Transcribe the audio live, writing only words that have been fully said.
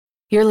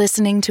You're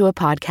listening to a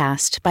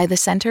podcast by the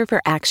Center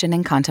for Action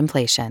and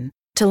Contemplation.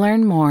 To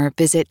learn more,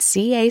 visit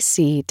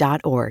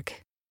cac.org.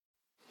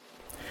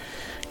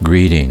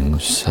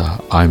 Greetings,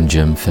 I'm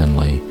Jim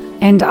Finley.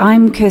 And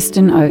I'm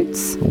Kirsten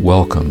Oates.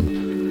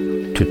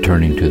 Welcome to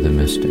Turning to the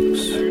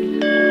Mystics.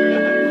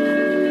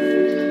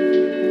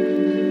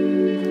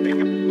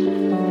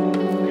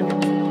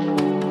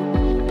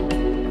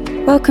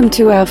 Welcome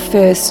to our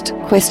first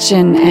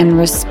question and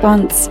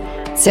response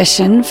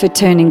session for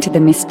Turning to the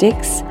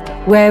Mystics,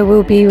 where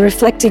we'll be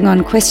reflecting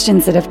on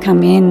questions that have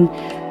come in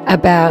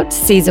about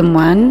Season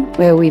 1,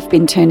 where we've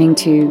been turning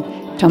to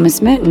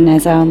Thomas Merton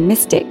as our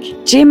mystic.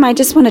 Jim, I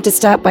just wanted to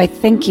start by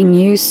thanking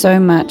you so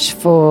much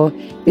for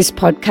this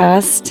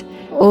podcast.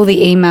 All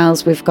the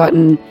emails we've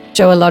gotten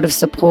show a lot of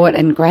support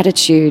and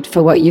gratitude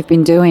for what you've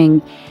been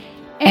doing.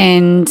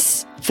 And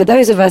for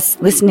those of us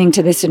listening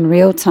to this in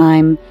real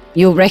time,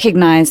 you'll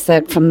recognize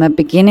that from the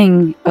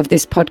beginning of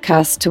this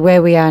podcast to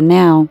where we are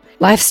now,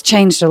 life's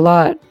changed a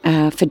lot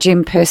for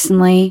Jim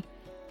personally,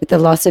 with the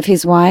loss of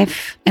his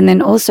wife, and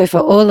then also for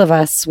all of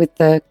us with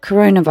the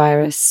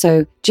coronavirus.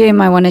 So, Jim,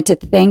 I wanted to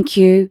thank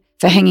you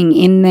for hanging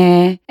in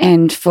there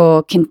and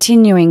for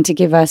continuing to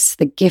give us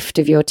the gift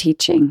of your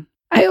teaching.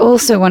 I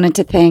also wanted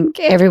to thank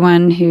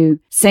everyone who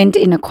sent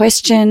in a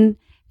question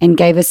and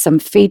gave us some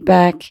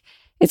feedback.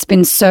 It's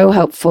been so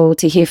helpful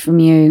to hear from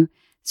you.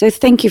 So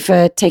thank you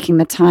for taking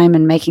the time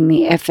and making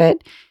the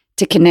effort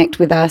to connect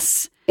with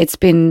us. It's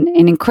been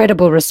an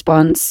incredible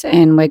response,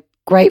 and we're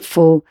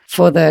grateful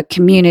for the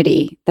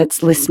community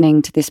that's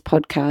listening to this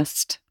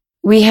podcast.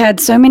 We had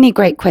so many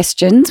great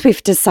questions.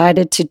 We've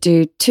decided to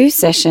do 2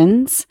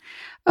 sessions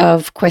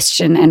of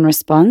question and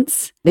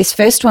response. This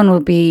first one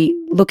will be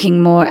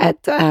looking more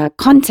at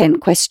content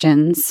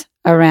questions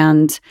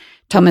around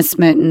Thomas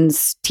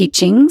Merton's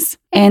teachings.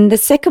 And the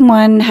second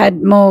one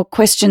had more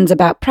questions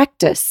about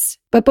practice.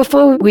 But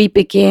before we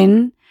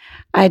begin,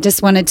 I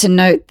just wanted to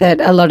note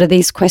that a lot of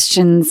these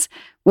questions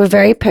were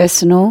very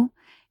personal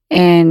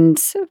and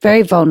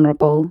very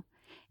vulnerable.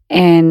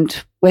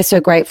 And we're so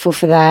grateful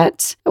for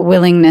that, a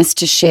willingness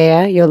to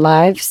share your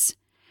lives.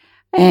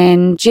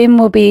 And Jim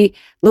will be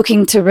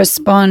looking to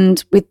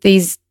respond with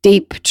these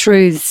deep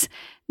truths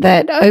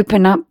that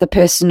open up the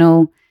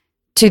personal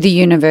to the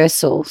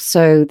universal.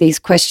 So these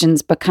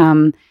questions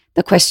become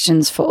the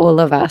questions for all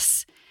of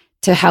us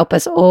to help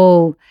us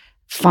all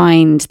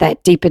find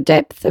that deeper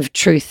depth of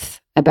truth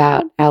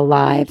about our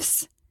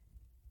lives.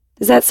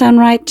 Does that sound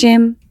right,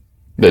 Jim?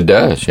 It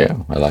does, yeah.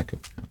 I like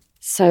it.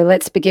 So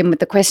let's begin with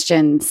the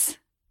questions.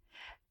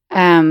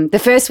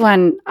 The first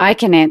one I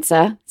can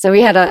answer. So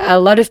we had a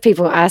lot of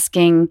people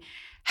asking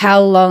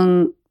how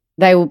long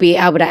they will be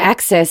able to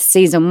access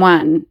Season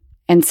 1,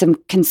 and some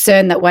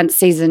concern that once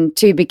Season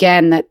 2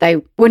 began that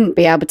they wouldn't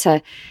be able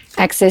to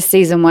access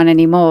Season 1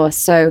 anymore.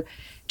 So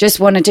just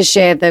wanted to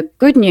share the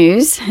good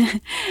news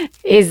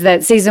is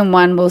that Season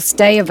 1 will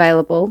stay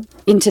available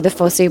into the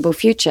foreseeable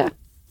future.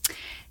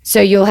 So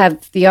you'll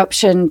have the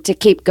option to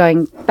keep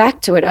going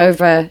back to it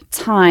over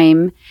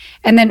time.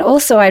 And then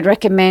also I'd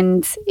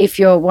recommend, if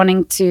you're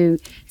wanting to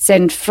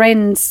send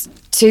friends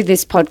to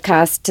this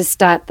podcast, to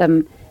start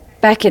them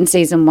back in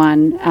Season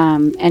 1,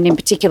 and in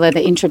particular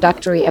the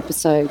introductory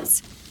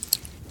episodes.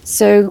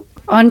 So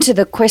on to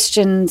the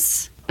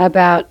questions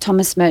about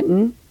Thomas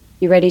Merton.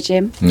 You ready,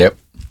 Jim? Yep.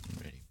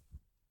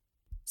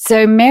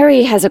 So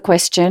Mary has a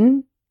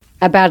question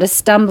about a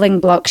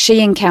stumbling block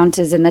she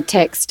encounters in the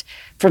text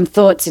from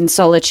Thoughts in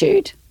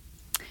Solitude.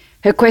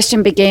 Her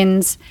question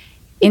begins,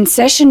 in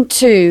session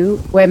 2,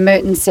 where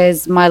Merton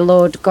says, "My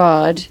Lord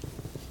God,"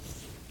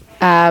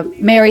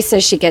 Mary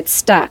says she gets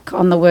stuck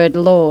on the word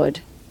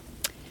Lord.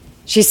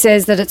 She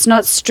says that it's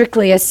not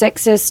strictly a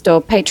sexist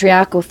or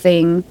patriarchal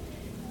thing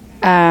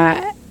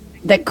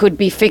that could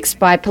be fixed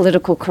by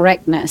political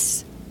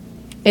correctness.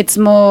 It's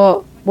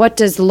more, what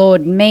does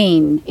Lord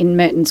mean in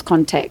Merton's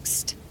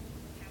context?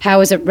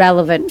 How is it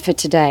relevant for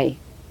today?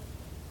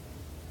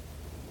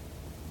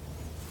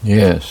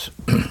 Yes.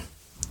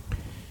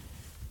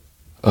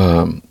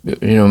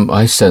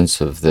 My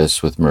sense of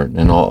this with Merton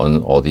and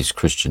all these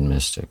Christian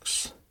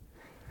mystics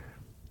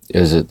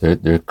is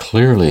that they're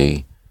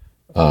clearly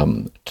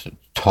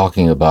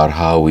talking about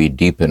how we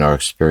deepen our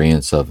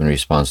experience of and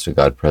response to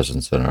God's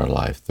presence in our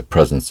life, the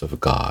presence of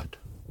God.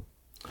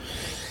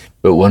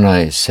 But when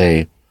I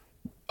say,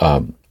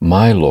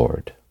 my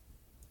Lord,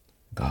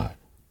 God,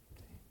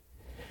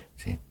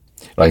 see,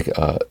 like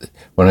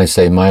when I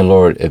say my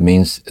Lord, it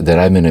means that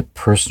I'm in a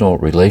personal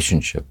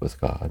relationship with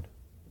God,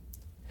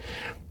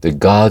 that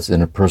God's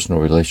in a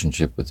personal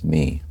relationship with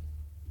me.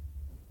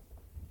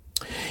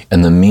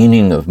 And the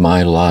meaning of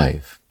my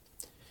life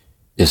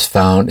is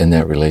found in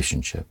that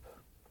relationship.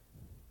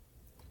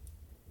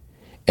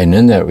 And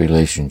in that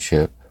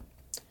relationship,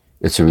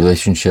 it's a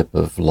relationship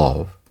of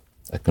love,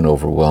 like an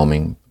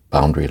overwhelming,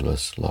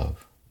 boundaryless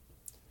love,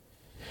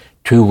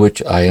 to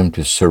which I am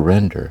to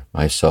surrender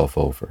myself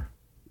over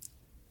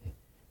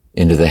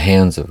into the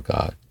hands of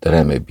God, that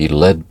I may be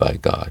led by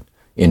God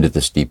into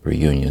this deeper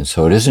union.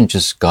 So it isn't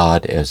just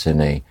God as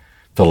in a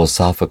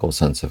philosophical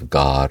sense of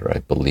God, or I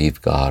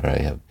believe God,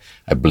 or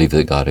I believe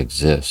that God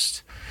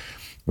exists.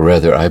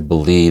 Rather, I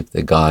believe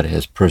that God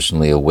has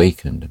personally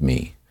awakened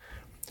me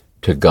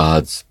to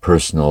God's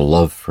personal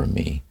love for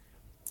me,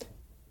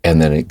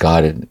 and that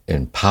God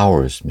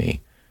empowers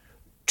me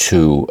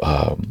to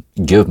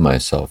give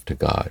myself to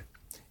God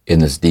in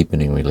this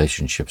deepening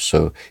relationship.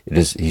 So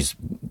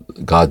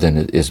God then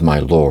is my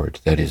Lord.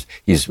 That is,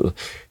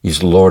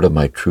 He's Lord of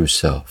my true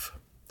self.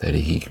 That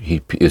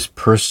He is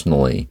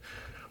personally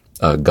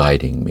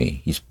guiding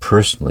me. He's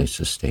personally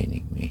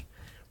sustaining me.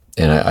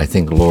 And I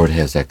think Lord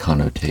has that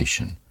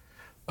connotation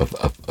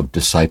of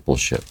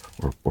discipleship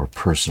or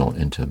personal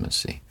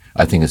intimacy.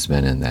 I think it's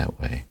been in that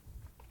way.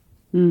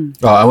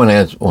 Oh, I want to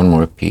add one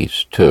more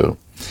piece too,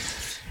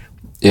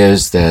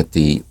 is that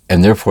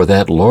and therefore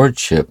that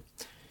lordship,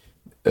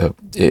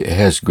 it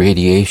has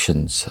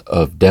gradations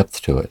of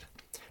depth to it.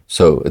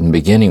 So in the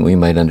beginning, we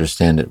might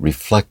understand it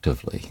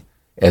reflectively,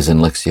 as in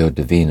Lectio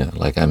Divina,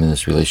 like I'm in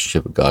this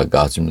relationship with God,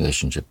 God's in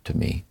relationship to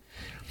me.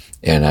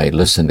 And I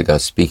listen to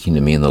God speaking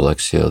to me in the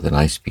Lectio, then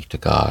I speak to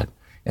God,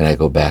 and I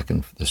go back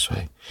in this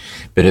way.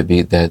 But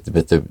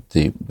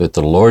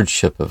the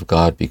lordship of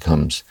God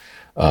becomes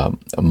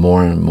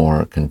more and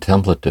more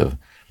contemplative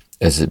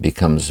as it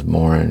becomes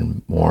more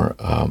and more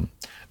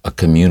a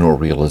communal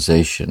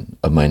realization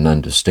of my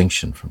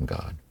non-distinction from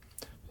God,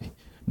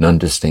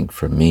 non-distinct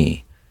from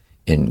me,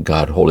 in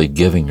God wholly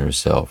giving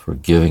herself or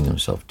giving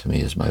himself to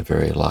me as my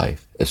very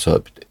life. And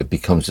so it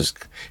becomes this,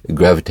 it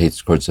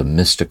gravitates towards a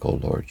mystical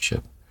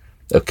lordship,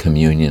 a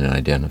communion and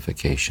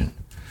identification.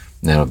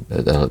 Now,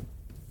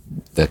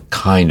 that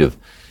kind of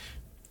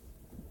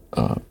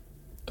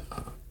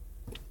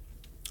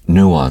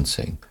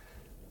nuancing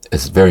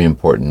is very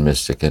important in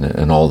mystic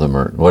and all the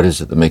Merton. What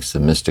is it that makes the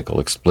mystical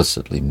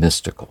explicitly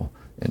mystical?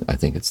 And I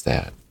think it's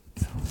that.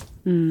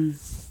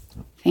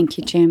 Thank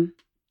you, Jim.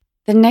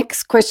 The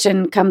next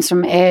question comes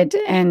from Ed,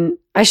 and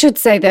I should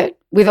say that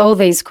with all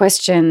these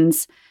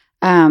questions,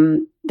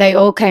 they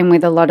all came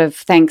with a lot of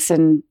thanks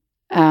and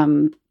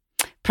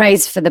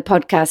praise for the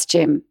podcast,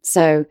 Jim.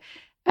 So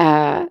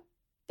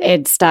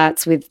Ed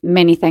starts with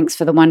many thanks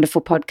for the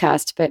wonderful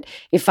podcast. But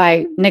if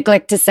I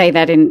neglect to say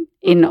that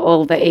in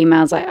all the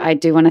emails, I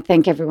do want to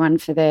thank everyone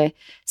for their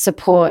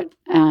support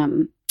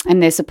and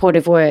their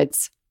supportive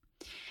words.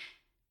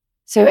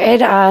 So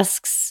Ed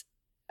asks,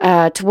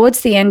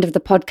 towards the end of the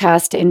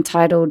podcast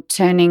entitled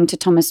Turning to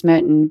Thomas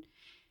Merton,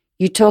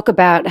 you talk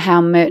about how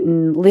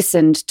Merton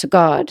listened to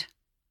God.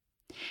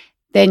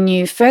 Then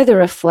you further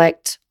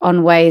reflect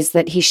on ways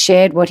that he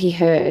shared what he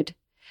heard,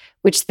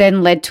 which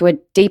then led to a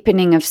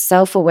deepening of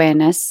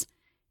self-awareness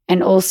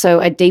and also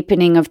a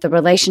deepening of the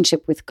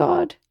relationship with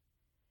God.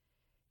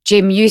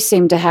 Jim, you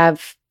seem to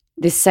have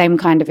this same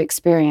kind of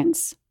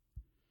experience.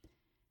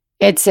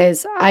 Ed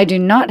says, I do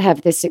not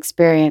have this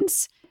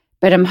experience,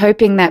 but I'm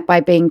hoping that by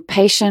being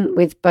patient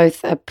with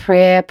both a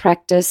prayer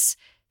practice,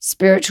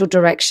 spiritual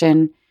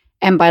direction,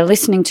 and by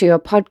listening to your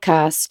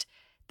podcast,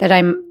 that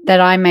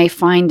I may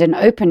find an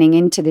opening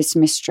into this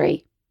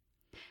mystery.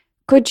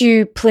 Could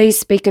you please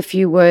speak a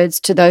few words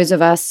to those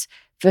of us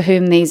for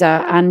whom these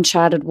are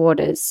uncharted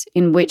waters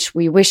in which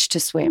we wish to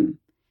swim?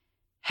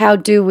 How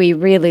do we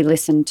really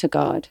listen to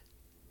God?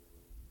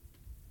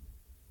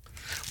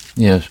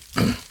 Yes,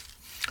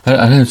 I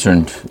answer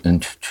in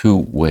two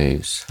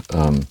ways.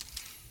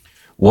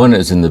 One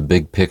is in the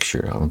big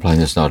picture. I'm applying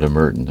this not to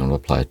Merton, I'm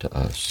apply it to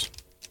us.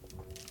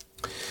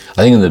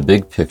 I think in the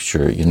big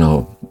picture,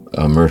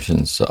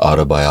 Merton's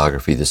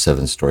autobiography, The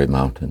Seven-Story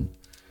Mountain,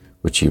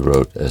 which he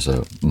wrote as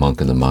a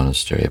monk in the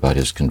monastery about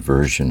his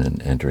conversion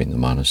and entering the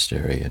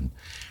monastery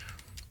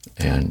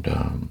and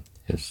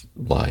his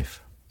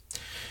life.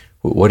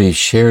 What he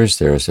shares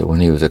there is that when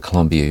he was at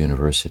Columbia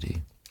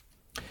University,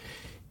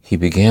 he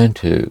began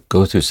to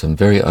go through some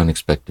very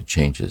unexpected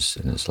changes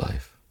in his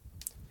life.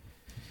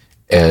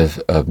 As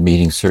of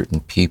meeting certain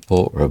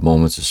people or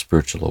moments of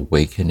spiritual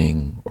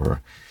awakening,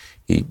 or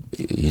he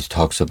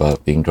talks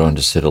about being drawn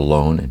to sit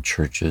alone in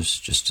churches,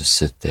 just to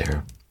sit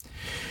there.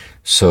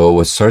 So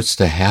what starts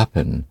to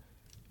happen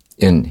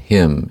in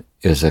him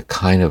is a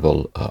kind of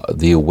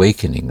the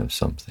awakening of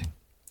something,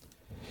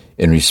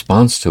 in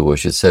response to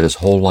which it set his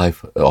whole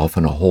life off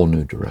in a whole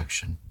new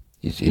direction.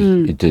 He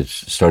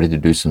started to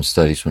do some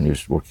studies when he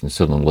was working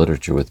still in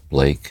literature with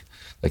Blake,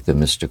 like the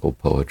mystical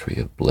poetry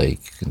of Blake.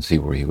 You can see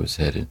where he was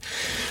headed.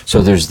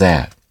 So there's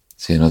that.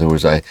 See, in other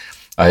words, I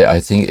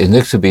think, and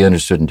this could be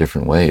understood in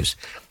different ways.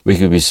 We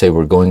could say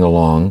we're going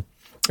along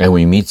and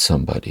we meet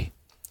somebody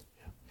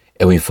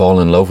and we fall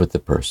in love with the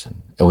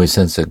person and we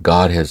sense that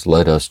God has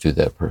led us to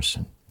that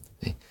person.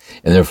 See?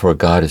 And therefore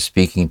God is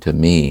speaking to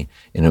me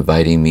and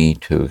inviting me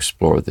to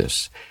explore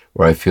this,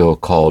 where I feel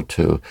called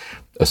to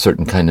a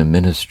certain kind of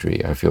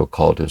ministry, I feel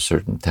called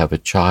to have a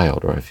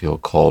child, or I feel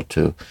called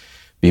to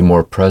be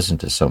more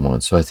present to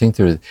someone. So I think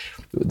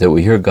that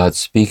we hear God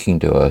speaking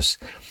to us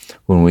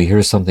when we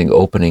hear something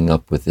opening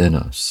up within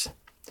us,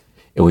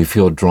 and we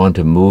feel drawn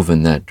to move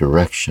in that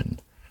direction.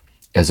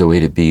 as a way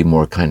to be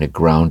more kind of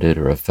grounded,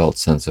 or a felt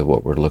sense of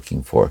what we're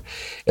looking for.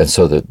 And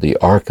so the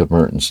arc of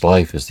Merton's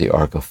life is the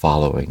arc of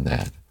following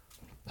that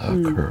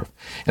curve.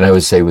 And I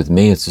would say with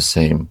me, it's the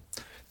same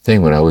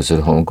thing. When I was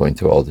at home going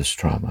through all this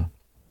trauma,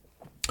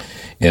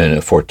 and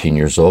at 14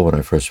 years old, when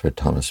I first read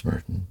Thomas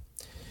Merton,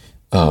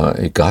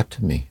 it got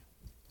to me.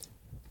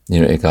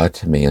 It got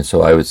to me. And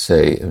so I would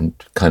say, in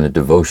kind of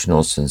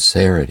devotional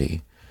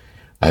sincerity,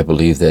 I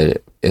believe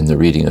that in the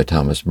reading of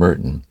Thomas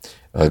Merton,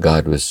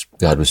 God was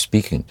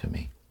speaking to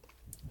me,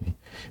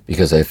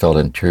 because I felt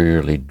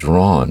interiorly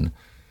drawn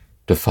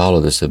to follow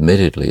this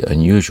admittedly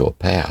unusual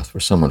path for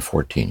someone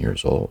 14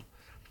 years old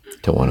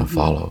to want to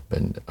follow.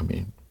 And I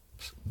mean,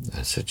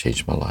 that's what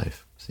changed my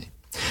life. See,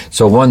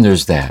 so one,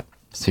 there's that.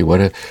 See, what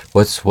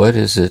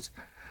is it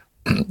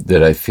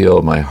that I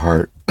feel my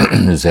heart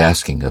is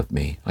asking of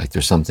me? Like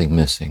there's something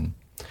missing,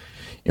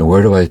 and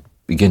where do I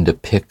begin to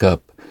pick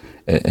up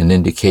an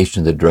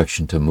indication of the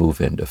direction to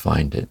move in to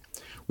find it?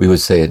 We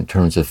would say, in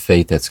terms of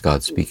faith, that's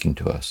God speaking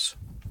to us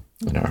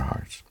in our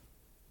hearts.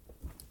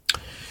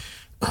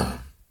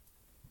 At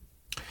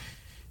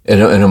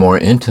a more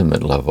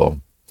intimate level,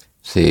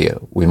 see,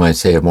 we might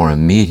say a more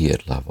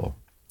immediate level,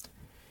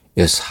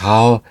 is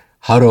how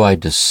do I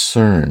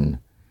discern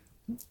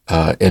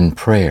in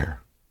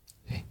prayer?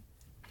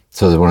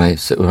 So that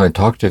when I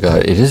talk to God,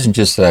 it isn't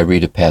just that I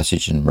read a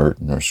passage in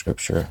Merton or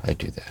Scripture. I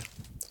do that.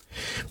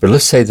 But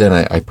let's say then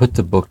I put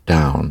the book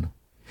down,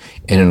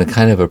 and in a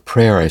kind of a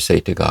prayer I say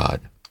to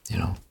God,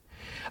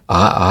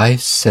 I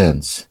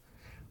sense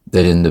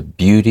that in the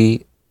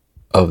beauty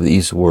of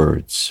these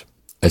words,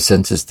 I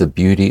sense it's the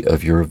beauty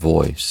of your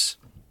voice,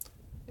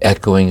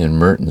 echoing in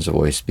Merton's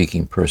voice,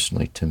 speaking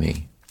personally to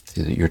me.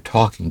 See, that you're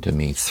talking to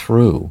me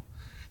through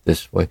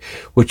this way,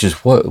 which is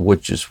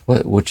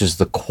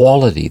the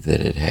quality that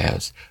it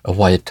has of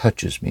why it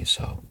touches me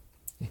so.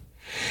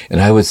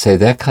 And I would say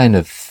that kind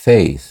of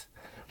faith,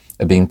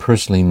 of being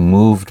personally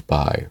moved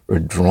by or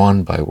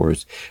drawn by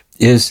words,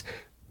 is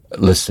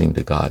listening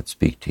to God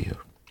speak to you.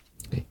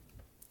 See?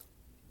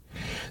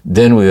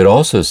 Then we would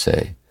also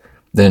say,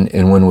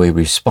 and when we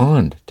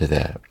respond to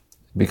that,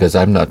 because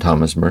I'm not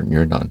Thomas Merton,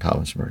 you're not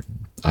Thomas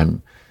Merton,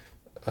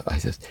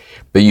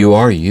 but you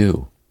are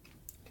you.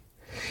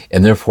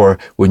 And therefore,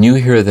 when you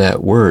hear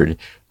that word,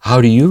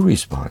 how do you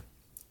respond?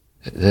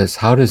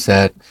 How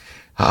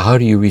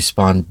do you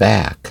respond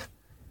back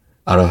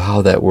out of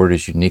how that word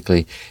is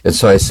uniquely? And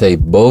so I say,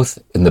 both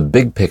in the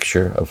big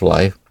picture of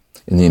life,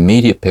 in the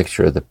immediate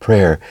picture of the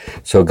prayer.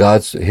 So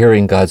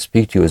hearing God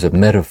speak to you is a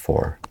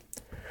metaphor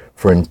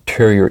for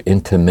interior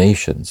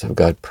intimations of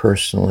God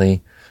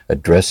personally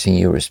addressing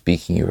you or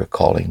speaking you or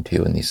calling to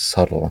you in these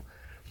subtle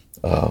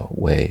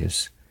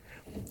ways.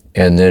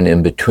 And then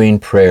in between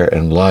prayer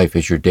and life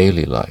is your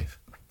daily life.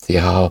 See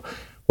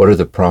what are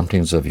the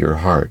promptings of your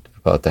heart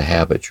about the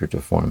habits you're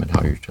to form and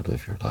how you're to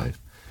live your life.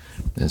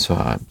 And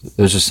so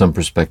those are some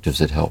perspectives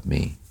that help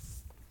me.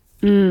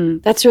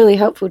 That's really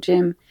helpful,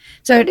 Jim.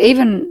 So it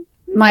even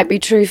might be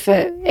true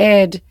for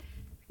Ed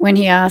when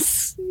he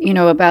asks,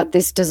 about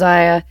this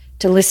desire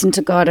to listen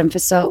to God and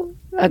for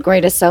a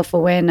greater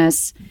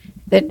self-awareness,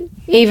 that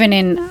even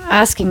in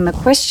asking the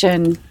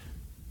question,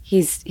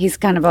 he's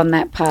kind of on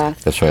that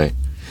path. That's right.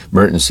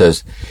 Merton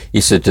says,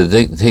 he said,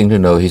 the thing to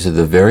know, he said,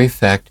 the very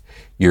fact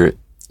you're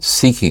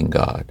seeking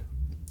God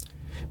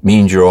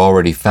means you're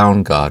already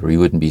found God, or you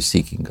wouldn't be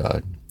seeking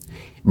God.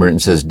 Merton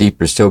says,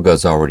 deeper still,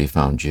 God's already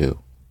found you.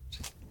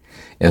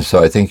 And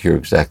so I think you're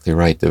exactly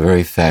right. The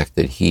very fact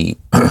that he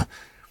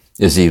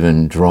is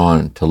even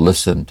drawn to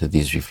listen to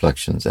these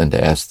reflections and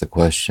to ask the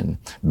question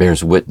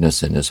bears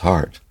witness in his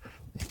heart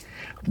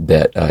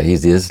that he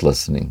is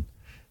listening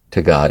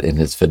to God in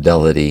his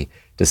fidelity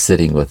to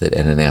sitting with it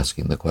and in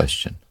asking the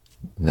question.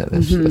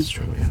 That's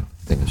true, yeah.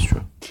 I think it's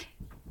true.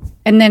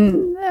 And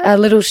then a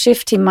little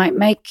shift he might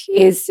make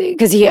is,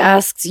 because he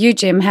asks you,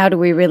 Jim, how do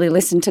we really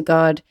listen to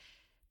God?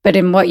 But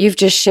in what you've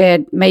just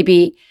shared,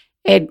 maybe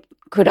Ed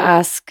could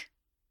ask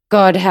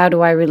God, how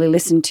do I really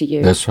listen to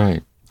you? That's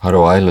right. How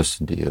do I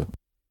listen to you?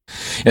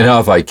 And how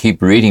if I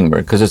keep reading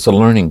Merton, because it's a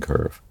learning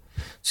curve.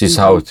 See,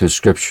 how through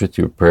Scripture,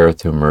 through prayer,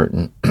 through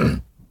Merton,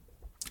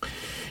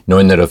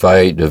 knowing that if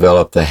I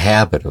develop the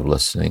habit of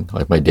listening,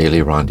 like my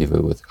daily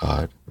rendezvous with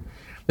God,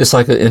 it's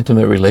like an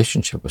intimate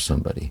relationship with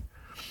somebody.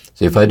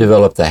 See, if I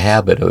develop the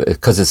habit of it,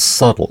 because it's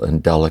subtle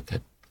and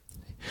delicate.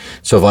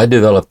 So if I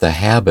develop the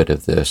habit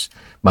of this,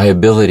 my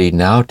ability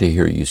now to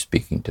hear you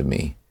speaking to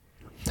me,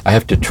 I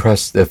have to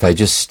trust that if I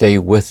just stay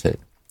with it,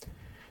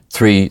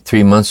 3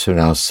 months from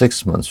now,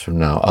 6 months from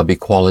now, I'll be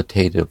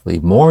qualitatively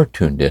more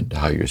tuned in to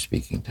how you're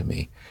speaking to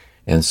me,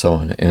 and so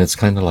on. And it's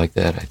kind of like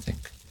that, I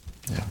think.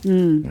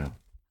 Yeah.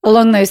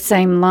 Along those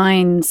same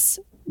lines,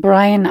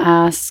 Brian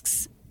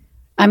asks,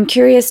 I'm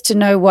curious to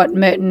know what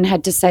Merton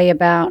had to say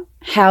about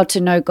how to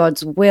know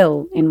God's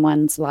will in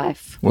one's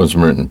life. Well, as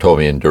Merton told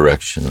me in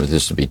direction, or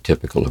this would be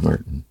typical of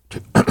Merton,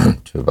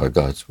 to about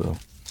God's will,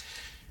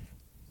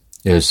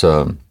 is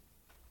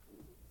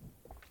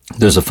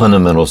there's a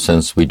fundamental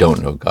sense we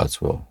don't know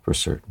God's will for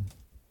certain.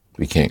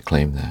 We can't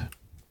claim that.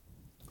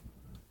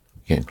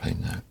 We can't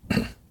claim that.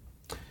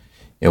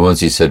 And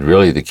once he said,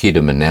 really, the key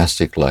to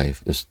monastic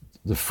life is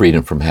the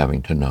freedom from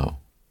having to know.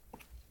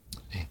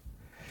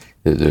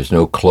 There's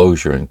no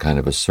closure and kind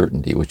of a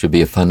certainty, which would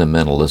be a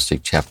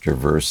fundamentalistic chapter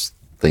verse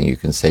thing you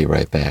can say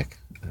right back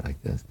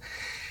like this.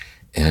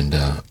 And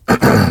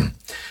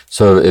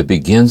so it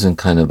begins in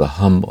kind of a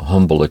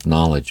humble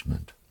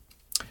acknowledgement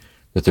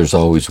that there's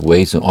always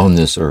ways on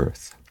this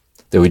earth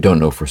that we don't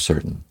know for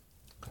certain.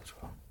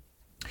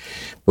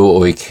 But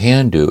what we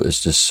can do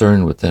is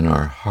discern within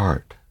our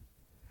heart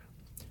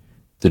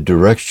the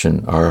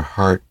direction our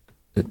heart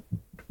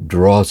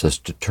draws us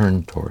to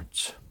turn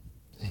towards,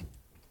 see?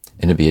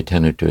 And to be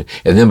attentive to it.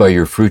 And then by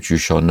your fruits you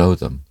shall know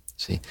them.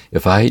 See,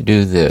 if I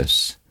do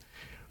this,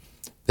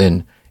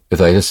 then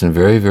if I listen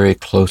very, very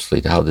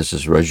closely to how this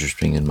is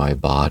registering in my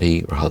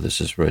body or how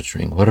this is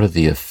registering, what are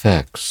the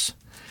effects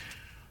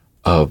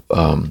of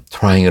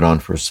trying it on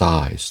for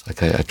size?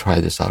 Like I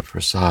try this out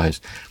for size.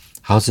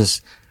 How's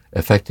this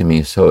affecting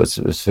me? So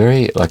it's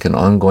very like an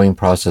ongoing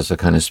process of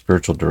kind of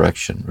spiritual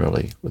direction,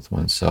 really, with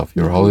oneself.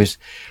 You're always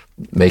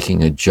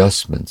making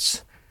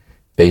adjustments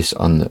based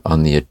on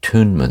the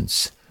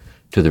attunements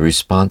to the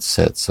response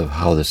sets of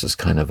how this is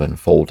kind of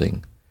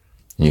unfolding.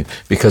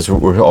 Because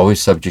we're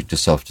always subject to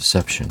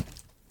self-deception.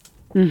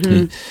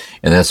 And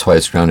that's why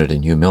it's grounded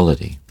in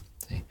humility.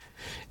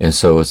 And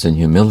so it's in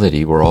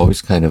humility we're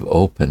always kind of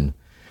open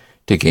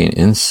to gain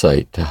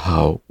insight to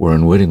how we're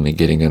unwittingly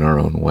getting in our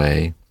own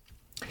way.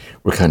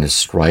 We're kind of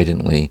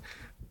stridently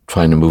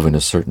trying to move in a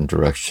certain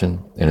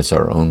direction, and it's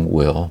our own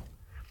will.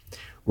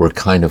 We're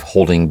kind of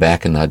holding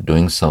back and not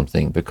doing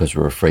something because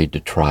we're afraid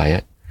to try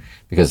it,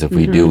 because if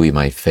we do, we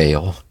might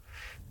fail.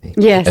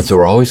 Yes. And so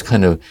we're always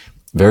kind of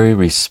very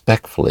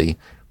respectfully,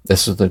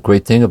 this is the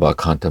great thing about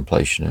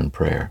contemplation and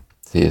prayer.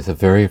 See, it's a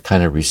very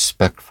kind of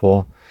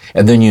respectful,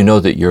 and then you know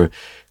that your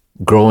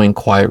growing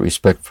quiet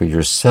respect for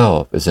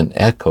yourself is an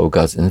echo of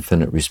God's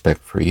infinite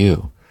respect for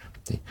you,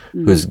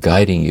 who is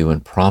guiding you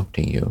and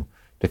prompting you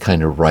to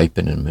kind of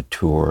ripen and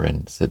mature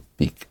and to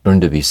learn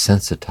to be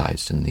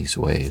sensitized in these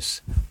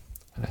ways.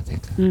 And I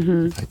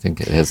think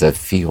it has that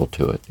feel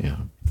to it. Yeah.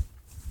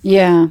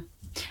 Yeah.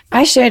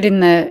 I shared in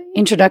the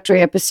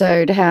introductory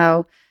episode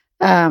how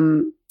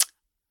my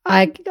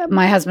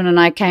husband and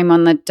I came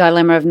on the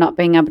dilemma of not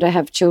being able to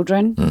have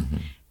children.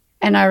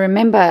 And I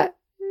remember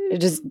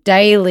just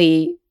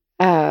daily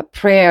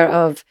prayer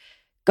of,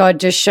 God,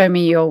 just show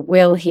me your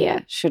will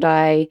here. Should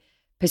I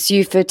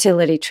pursue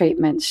fertility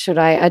treatments? Should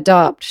I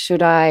adopt?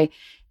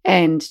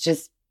 And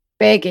just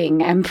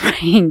begging and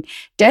praying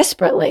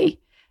desperately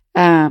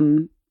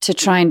to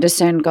try and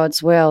discern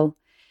God's will.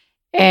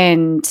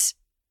 And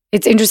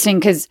it's interesting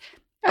because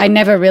I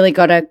never really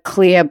got a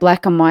clear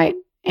black and white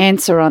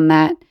answer on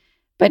that.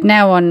 But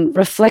now on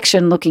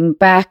reflection, looking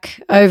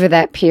back over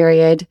that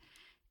period,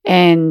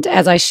 and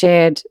as I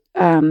shared,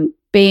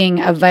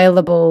 being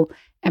available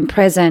and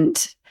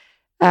present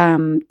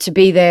to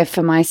be there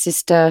for my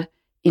sister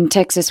in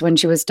Texas when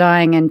she was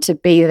dying, and to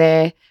be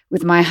there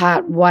with my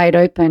heart wide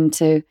open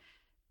to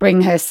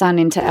bring her son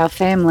into our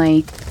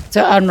family.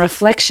 So on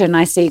reflection,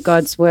 I see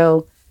God's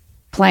will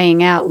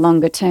playing out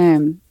longer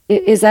term.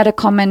 Is that a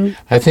common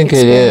I think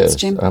it is.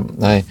 Jim?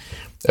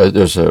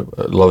 There's a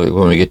lovely,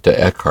 when we get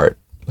to Eckhart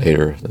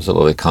later, there's a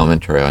lovely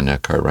commentary on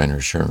Eckhart,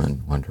 Rainer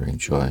Sherman, Wandering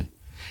Joy.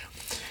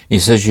 He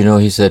says,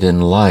 he said in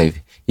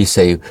life, we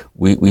say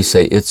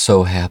it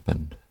so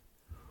happened,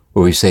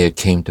 or we say it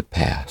came to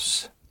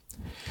pass.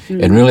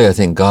 And really, I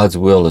think God's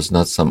will is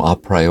not some a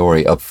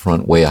priori,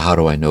 upfront way of how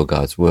do I know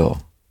God's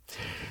will,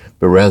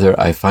 but rather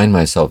I find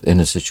myself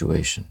in a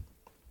situation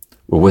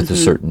or with a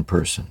certain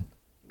person.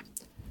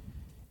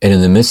 And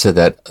in the midst of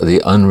that,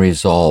 the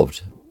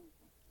unresolved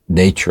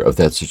nature of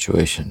that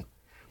situation,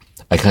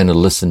 I kind of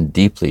listen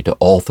deeply to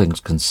all things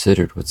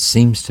considered, what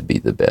seems to be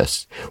the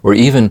best, or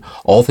even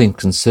all things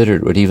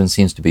considered, what even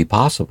seems to be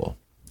possible.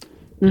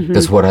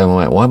 Because what I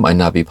might want might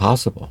not be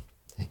possible.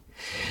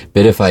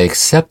 But if I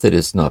accept that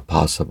it's not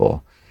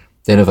possible,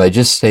 then if I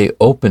just stay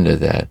open to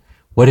that,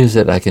 what is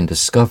it I can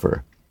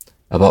discover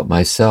about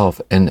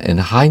myself? And in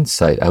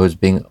hindsight, I was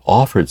being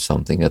offered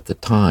something at the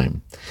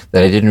time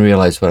that I didn't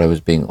realize what I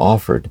was being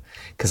offered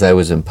because I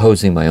was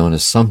imposing my own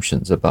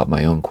assumptions about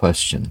my own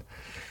question.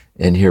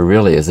 And here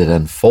really, as it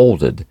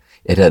unfolded,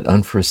 it had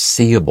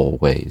unforeseeable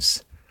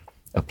ways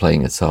of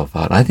playing itself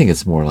out. I think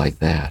it's more like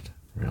that,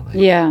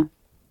 really. Yeah.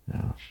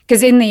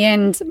 Because in the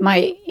end,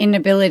 my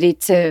inability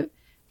to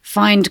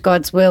find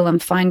God's will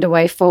and find a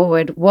way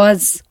forward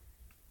was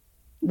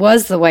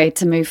the way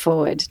to move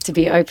forward, to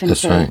be open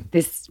That's to right.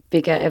 this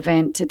bigger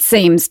event. It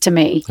seems to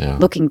me,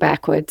 looking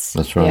backwards.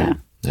 That's right.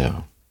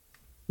 Yeah.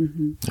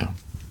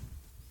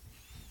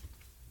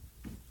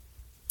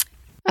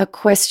 A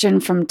question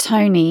from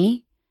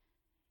Tony.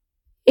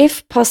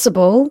 If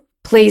possible,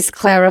 please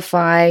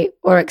clarify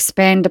or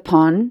expand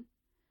upon.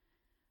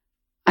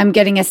 I'm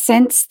getting a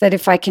sense that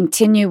if I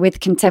continue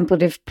with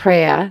contemplative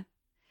prayer,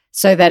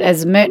 so that,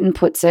 as Merton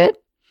puts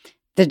it,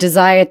 the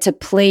desire to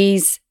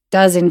please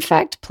does in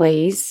fact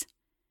please,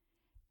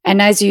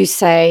 and as you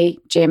say,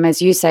 Jim,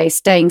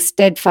 staying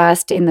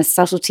steadfast in the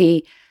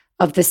subtlety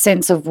of the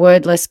sense of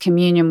wordless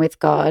communion with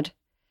God,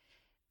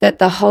 that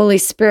the Holy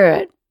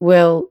Spirit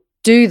will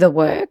do the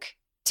work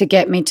to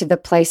get me to the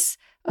place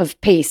of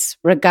peace,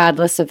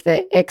 regardless of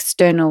the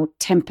external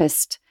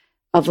tempest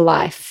of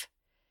life.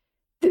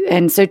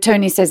 And so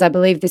Tony says, I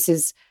believe this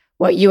is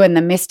what you and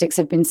the mystics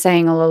have been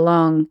saying all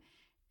along,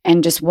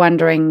 and just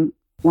wanting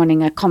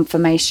a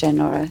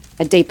confirmation or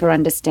a deeper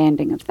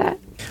understanding of that.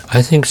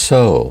 I think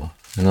so.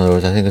 In other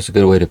words, I think that's a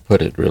good way to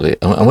put it, really.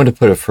 I want to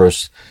put it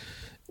first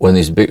when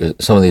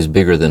some of these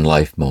bigger than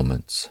life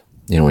moments,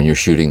 when you're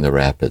shooting the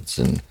rapids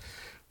and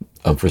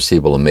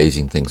unforeseeable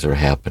amazing things are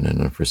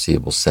happening,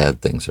 unforeseeable sad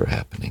things are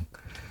happening,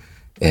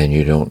 and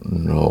you don't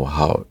know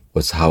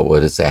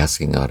what it's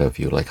asking out of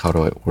you. Like,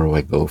 where do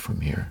I go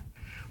from here?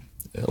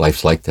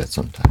 Life's like that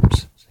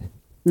sometimes.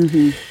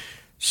 Mm-hmm.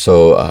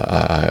 So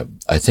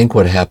I think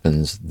what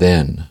happens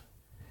then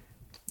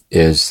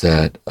is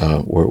that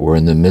we're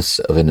in the midst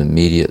of an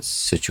immediate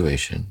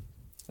situation,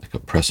 like a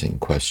pressing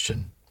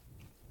question.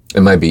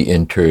 It might be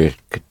interior, it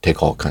could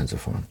take all kinds of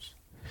forms.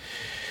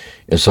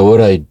 And so what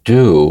I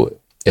do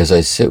is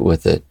I sit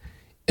with it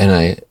and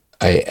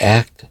I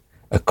act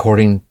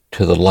according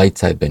to the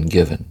lights I've been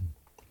given,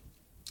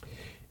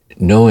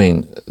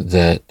 knowing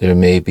that there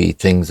may be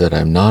things that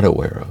I'm not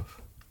aware of.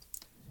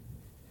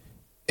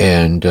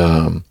 And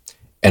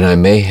I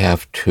may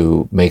have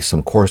to make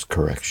some course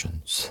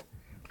corrections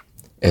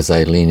as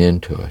I lean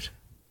into it.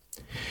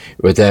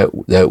 But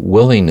that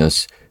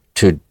willingness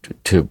to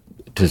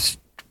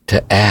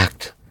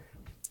act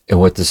in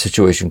what the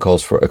situation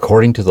calls for,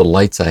 according to the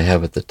lights I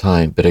have at the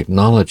time, but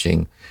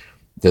acknowledging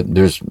that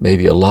there's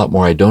maybe a lot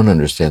more I don't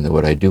understand than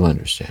what I do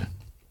understand.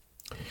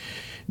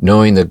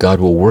 Knowing that God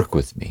will work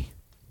with me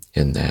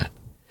in that.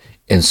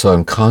 And so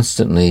I'm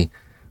constantly,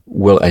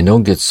 I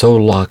don't get so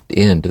locked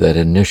into that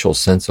initial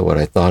sense of what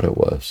I thought it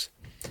was.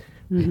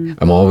 Mm-hmm.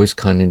 I'm always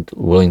kind of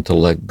willing to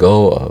let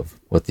go of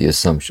what you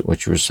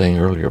were saying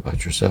earlier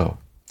about yourself.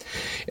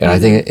 And I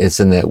think it's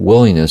in that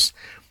willingness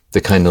to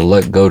kind of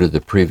let go to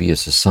the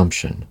previous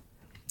assumption,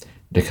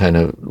 to kind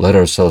of let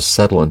ourselves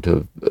settle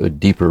into a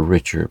deeper,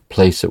 richer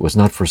place that was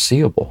not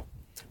foreseeable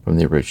from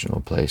the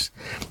original place.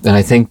 And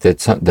I think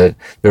that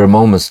there are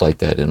moments like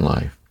that in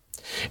life.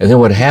 And then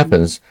what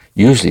happens,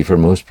 usually for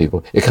most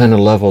people, it kind of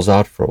levels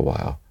out for a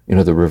while.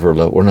 The river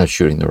level, we're not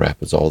shooting the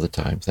rapids all the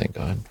time, thank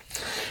God.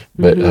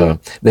 But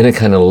then it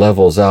kind of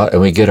levels out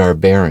and we get our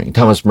bearing.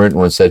 Thomas Merton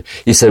once said,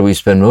 we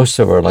spend most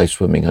of our life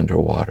swimming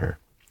underwater.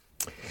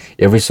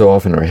 Every so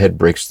often our head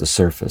breaks the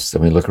surface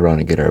and we look around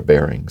and get our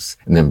bearings.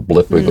 And then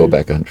blip, we go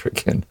back under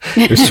again.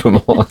 We swim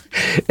along.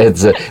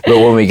 But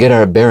when we get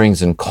our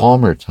bearings in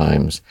calmer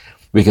times,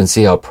 we can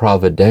see how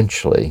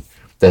providentially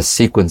that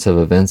sequence of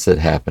events that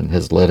happened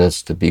has led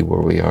us to be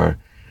where we are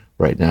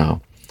right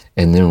now.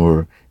 And then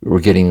we're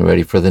getting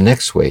ready for the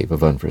next wave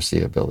of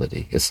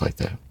unforeseeability. It's like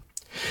that.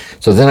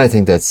 So then I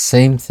think that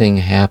same thing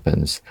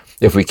happens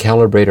if we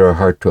calibrate our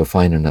heart to a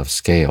fine enough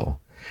scale.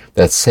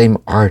 That same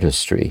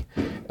artistry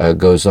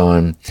goes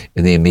on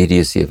in the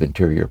immediacy of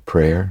interior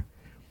prayer.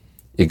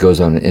 It goes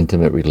on in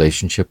intimate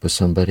relationship with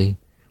somebody.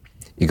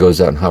 It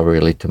goes out in how I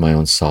relate to my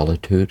own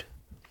solitude.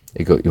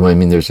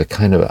 There's a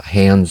kind of a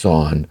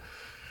hands-on,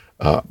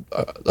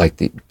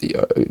 like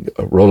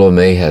Rollo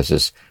May has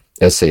this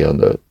essay on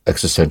the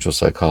existential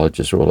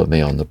psychologist Rollo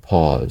May on the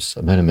pause.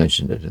 I might have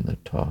mentioned it in the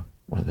talk,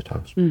 one of the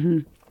talks. Mm-hmm.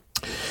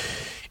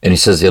 And he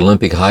says the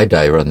Olympic high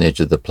diver on the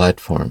edge of the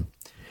platform,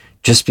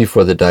 just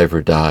before the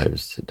diver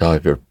dives,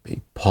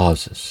 he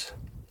pauses.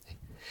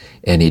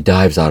 And he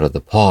dives out of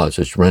the pause,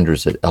 which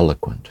renders it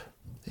eloquent.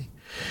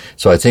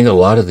 So I think a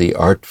lot of the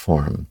art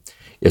form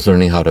is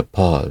learning how to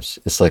pause.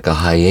 It's like a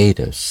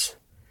hiatus.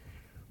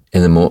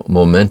 And the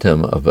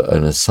momentum of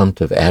an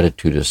assumptive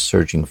attitude is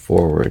surging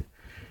forward.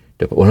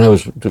 When I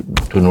was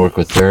doing work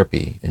with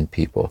therapy in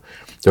people,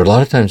 there were a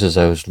lot of times as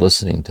I was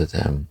listening to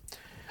them,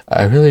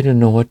 I really didn't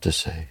know what to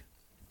say.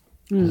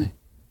 Really.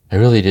 I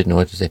really didn't know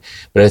what to say.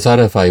 But I thought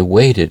if I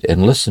waited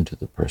and listened to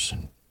the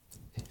person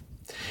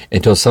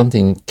until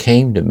something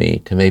came to me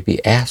to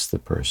maybe ask the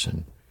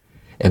person,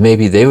 and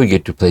maybe they would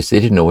get to a place they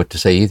didn't know what to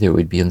say either,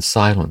 we'd be in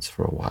silence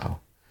for a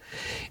while.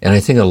 And I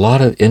think a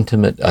lot of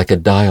intimate, like a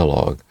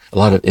dialogue, a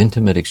lot of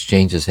intimate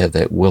exchanges have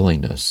that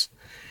willingness.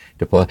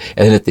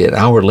 And an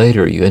hour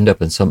later, you end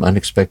up in some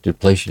unexpected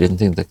place you didn't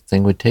think the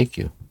thing would take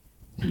you.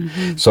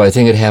 Mm-hmm. So I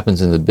think it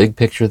happens in the big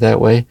picture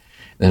that way.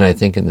 Then I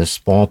think in the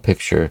small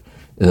picture,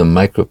 in the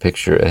micro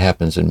picture, it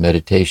happens in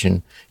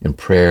meditation, in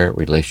prayer,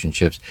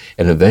 relationships,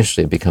 and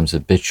eventually it becomes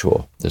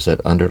habitual. There's that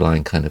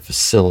underlying kind of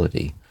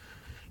facility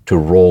to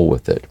roll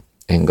with it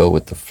and go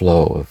with the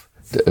flow of,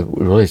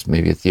 really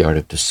maybe it's the art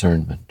of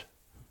discernment.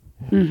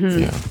 Mm-hmm.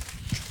 Yeah.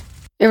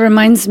 It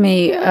reminds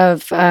me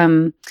of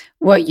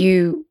what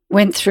you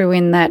went through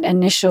in that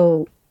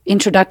initial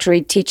introductory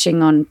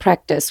teaching on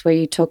practice, where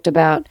you talked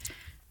about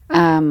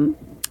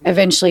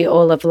eventually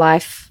all of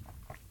life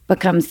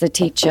becomes the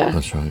teacher.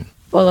 That's right.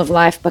 All of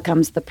life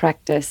becomes the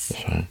practice.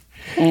 That's right.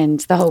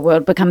 And the whole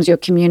world becomes your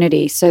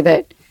community, so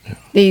that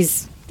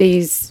these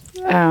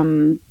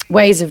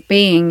ways of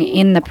being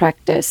in the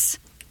practice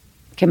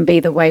can be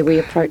the way we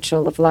approach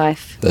all of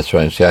life. That's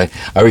right. See,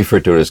 I refer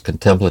to it as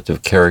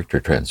contemplative character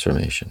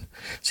transformation.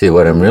 See,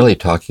 what I'm really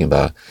talking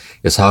about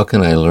is how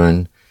can I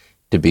learn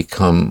to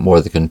become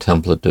more the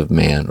contemplative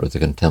man or the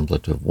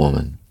contemplative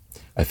woman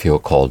I feel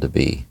called to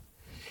be.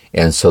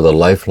 And so the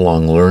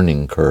lifelong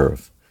learning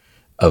curve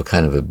of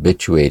kind of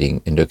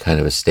habituating into kind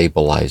of a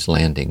stabilized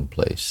landing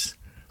place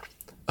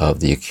of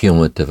the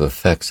accumulative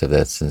effects of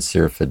that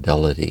sincere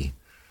fidelity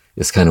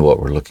is kind of what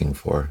we're looking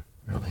for,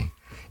 really.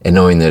 And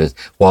knowing that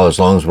while as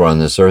long as we're on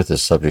this earth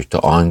is subject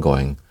to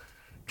ongoing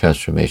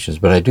transformations,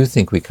 but I do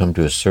think we come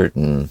to a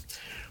certain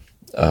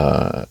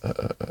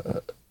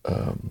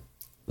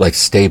like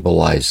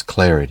stabilized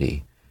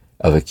clarity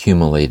of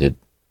accumulated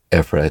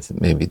effort. I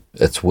think maybe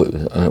that's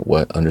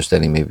what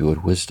understanding maybe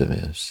what wisdom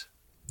is,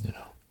 you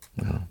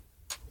know.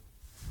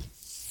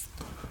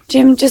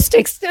 Jim, just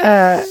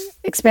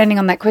expanding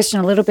on that question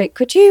a little bit,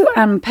 could you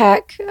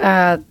unpack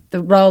the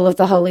role of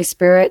the Holy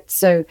Spirit?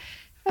 So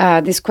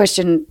this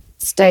question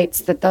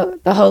states that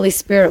the Holy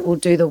Spirit will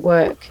do the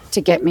work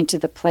to get me to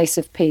the place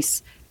of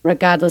peace,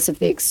 regardless of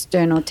the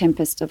external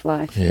tempest of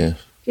life.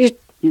 Yes. Yeah.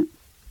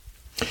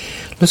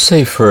 Let's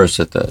say first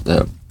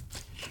that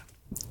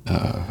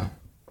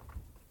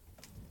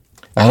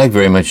I like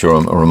very much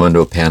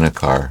Raimundo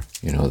Panikkar,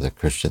 the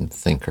Christian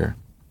thinker.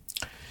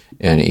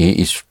 And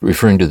he's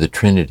referring to the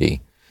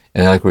Trinity.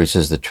 And I like where he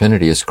says the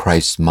Trinity is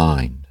Christ's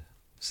mind.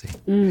 See?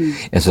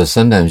 And so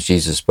sometimes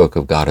Jesus spoke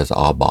of God as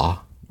Abba,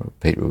 or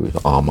Peter was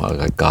Amma,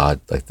 like God,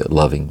 like the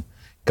loving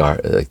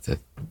God, like the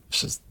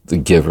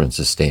giver and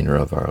sustainer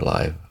of our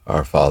life,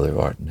 our Father who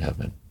art in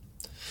heaven.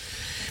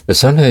 But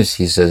sometimes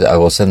he says, I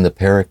will send the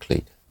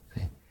Paraclete.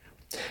 See?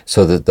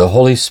 So that the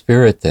Holy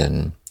Spirit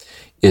then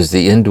is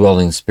the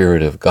indwelling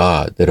Spirit of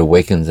God that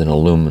awakens and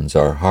illumines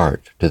our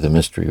heart to the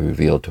mystery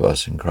revealed to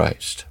us in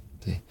Christ.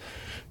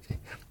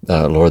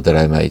 Lord, that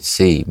I might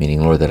see,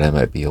 meaning Lord, that I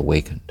might be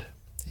awakened.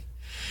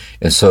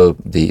 And so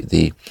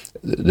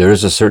there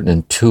is a certain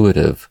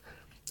intuitive,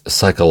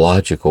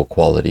 psychological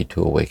quality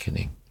to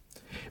awakening,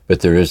 but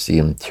there is the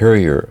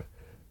interior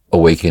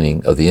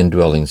awakening of the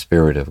indwelling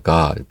Spirit of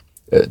God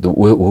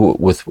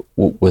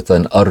with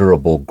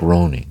unutterable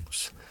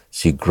groanings.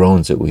 See,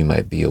 groans that we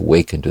might be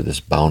awakened to this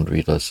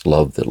boundaryless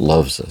love that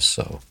loves us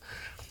so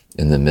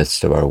in the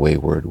midst of our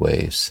wayward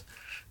ways.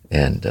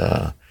 And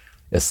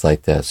it's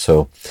like that.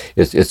 So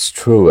it's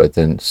true.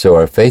 So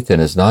our faith then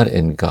is not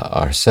in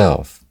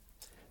ourself.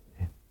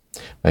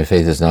 My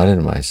faith is not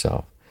in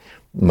myself.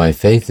 My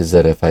faith is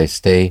that if I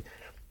stay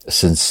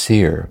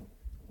sincere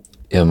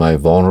in my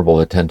vulnerable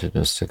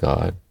attentiveness to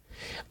God,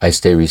 I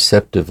stay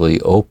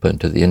receptively open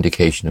to the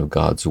indication of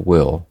God's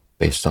will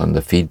based on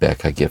the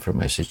feedback I get from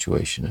my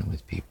situation and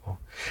with people,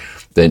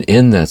 then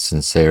in that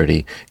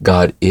sincerity,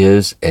 God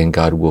is and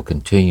God will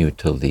continue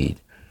to lead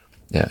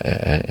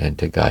and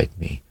to guide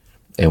me.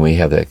 And we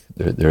have that,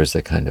 there's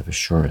that kind of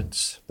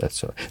assurance.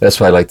 That's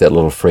why I like that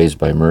little phrase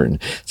by Merton.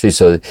 See,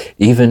 so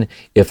even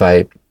if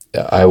I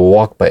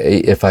walk by,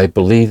 if I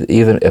believe,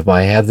 even if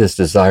I have this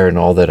desire in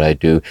all that I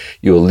do,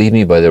 you will lead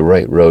me by the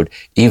right road,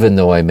 even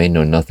though I may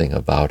know nothing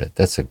about it.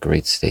 That's a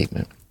great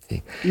statement.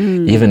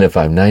 Even if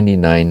I'm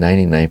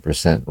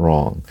 99%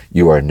 wrong,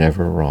 you are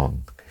never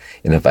wrong.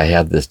 And if I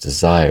have this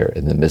desire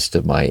in the midst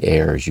of my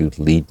errors, you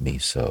lead me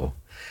so.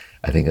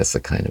 I think that's the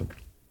kind of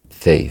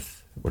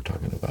faith we're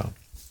talking about.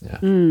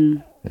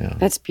 Yeah.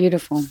 That's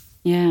beautiful.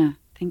 Yeah,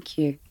 thank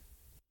you.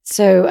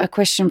 So a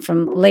question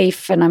from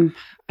Leaf, and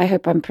I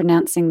hope I'm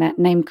pronouncing that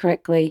name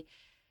correctly.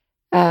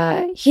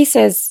 He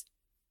says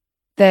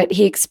that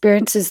he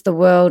experiences the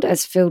world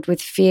as filled with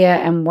fear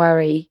and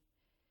worry.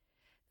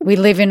 We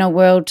live in a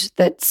world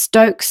that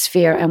stokes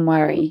fear and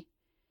worry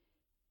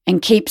and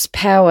keeps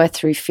power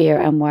through fear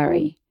and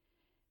worry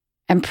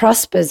and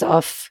prospers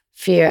off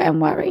fear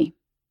and worry.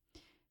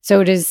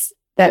 So it is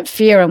that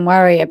fear and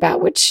worry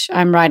about which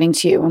I'm writing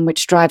to you and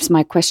which drives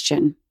my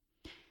question.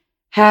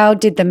 How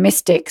did the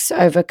mystics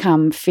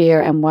overcome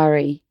fear and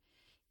worry?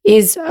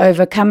 Is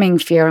overcoming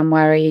fear and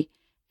worry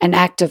an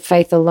act of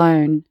faith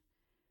alone?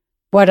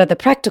 What are the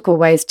practical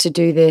ways to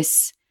do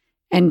this,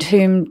 and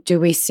whom do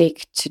we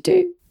seek to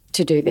do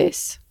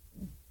this?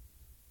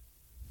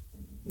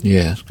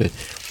 Yeah, that's good.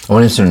 I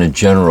want to answer in a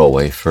general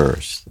way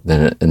first,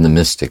 then in the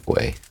mystic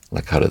way.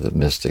 Like, how do the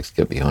mystics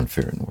get beyond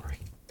fear and worry?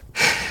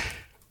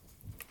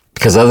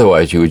 Because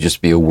otherwise you would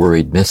just be a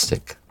worried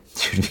mystic.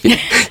 You'd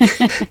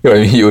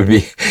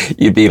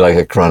be like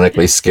a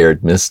chronically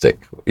scared mystic.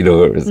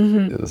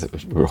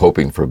 We're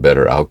hoping for a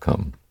better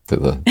outcome to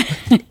the.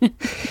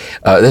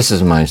 This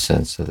is my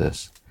sense of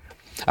this.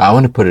 I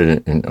want to put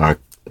it in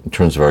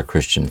terms of our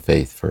Christian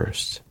faith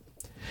first.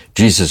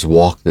 Jesus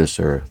walked this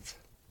earth,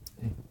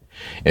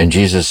 and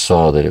Jesus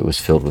saw that it was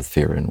filled with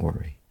fear and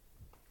worry.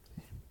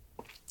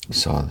 He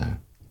saw that.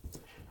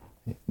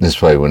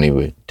 That's why when he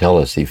would tell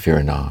us, he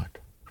fear not.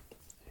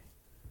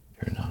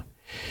 Fear not.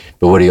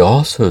 But what he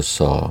also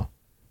saw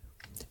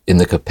in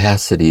the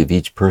capacity of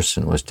each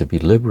person was to be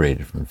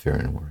liberated from fear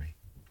and worry.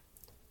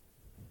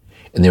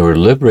 And they were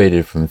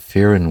liberated from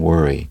fear and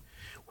worry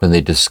when they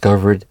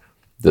discovered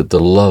the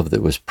love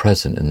that was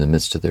present in the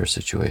midst of their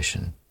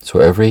situation. So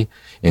every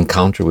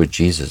encounter with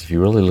Jesus, if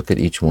you really look at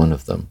each one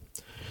of them,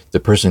 the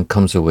person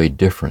comes away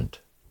different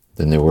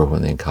than they were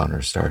when the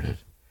encounter started.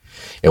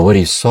 And what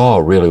he saw,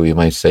 really, we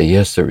might say,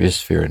 yes, there is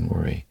fear and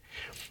worry,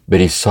 but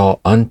he saw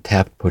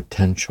untapped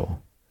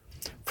potential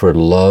for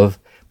love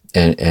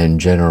and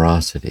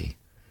generosity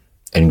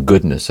and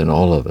goodness in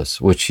all of us,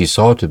 which he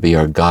saw to be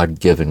our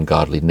God-given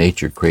godly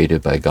nature,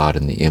 created by God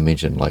in the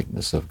image and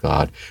likeness of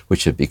God,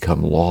 which had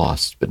become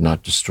lost but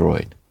not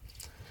destroyed.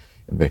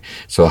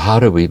 So how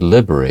do we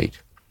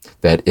liberate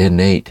that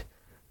innate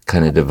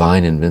kind of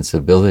divine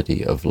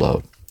invincibility of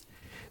love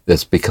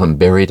that's become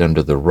buried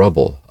under the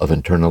rubble of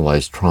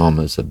internalized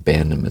traumas,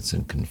 abandonments,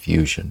 and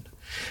confusion?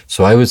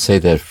 So I would say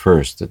that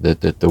first,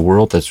 that the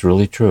world, that's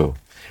really true.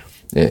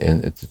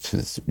 And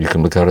you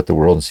can look out at the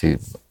world and see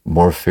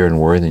more fear and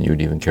worry than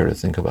you'd even care to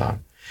think about.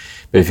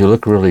 But if you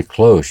look really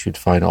close, you'd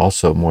find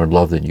also more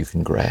love than you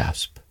can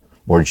grasp,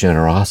 more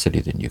generosity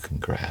than you can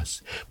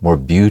grasp, more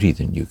beauty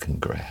than you can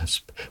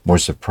grasp, more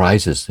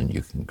surprises than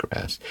you can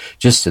grasp,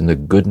 just in the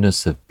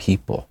goodness of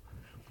people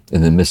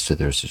in the midst of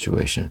their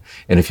situation.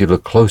 And if you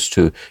look close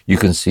to, you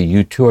can see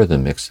you too are the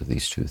mix of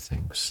these two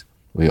things.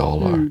 We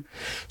all are.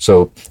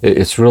 So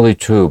it's really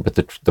true. But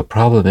the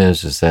problem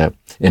is that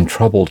in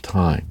troubled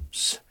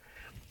times,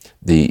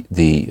 the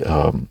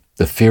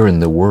fear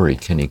and the worry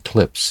can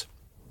eclipse.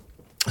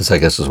 This, I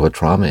guess, is what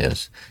trauma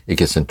is. It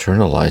gets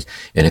internalized,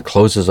 and it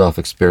closes off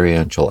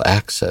experiential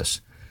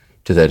access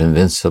to that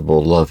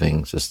invincible,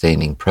 loving,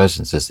 sustaining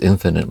presence that's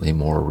infinitely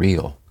more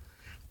real,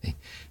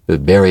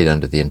 but buried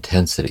under the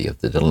intensity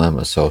of the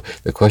dilemma. So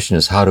the question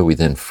is, how do we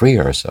then free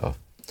ourselves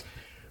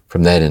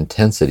from that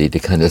intensity to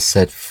kind of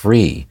set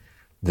free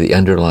the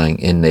underlying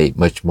innate,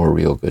 much more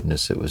real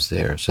goodness that was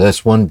there? So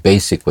that's one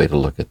basic way to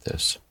look at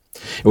this.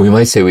 And we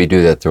might say we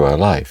do that through our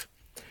life.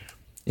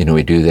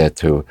 We do that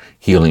through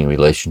healing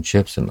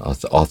relationships and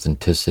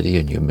authenticity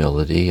and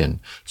humility and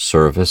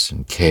service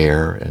and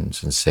care and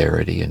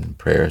sincerity and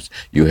prayers.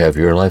 You have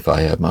your life,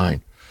 I have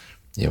mine.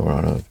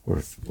 We're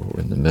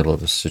in the middle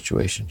of a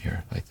situation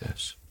here like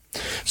this.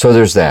 So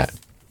there's that.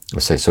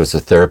 Let's say, so it's a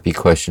therapy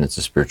question, it's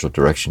a spiritual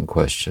direction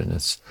question,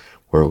 it's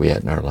where are we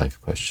at in our life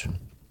question.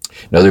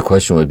 Another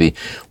question would be,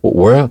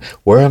 where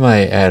am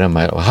I at in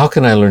my life? How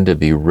can I learn to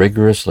be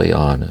rigorously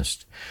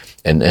honest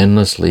and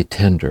endlessly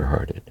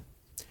tender-hearted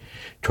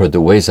toward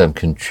the ways I'm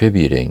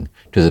contributing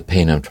to the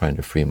pain I'm trying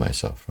to free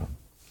myself from?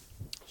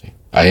 See,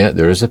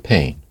 there is a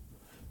pain,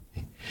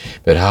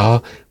 but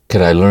how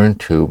can I learn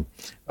to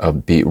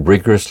be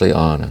rigorously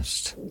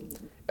honest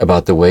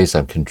about the ways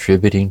I'm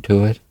contributing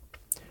to it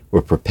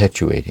or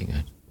perpetuating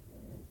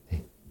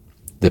it,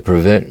 that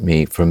prevent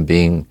me from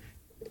being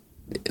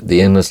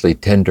the endlessly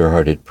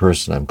tender-hearted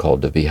person I'm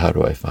called to be? How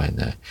do I find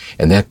that?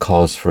 And that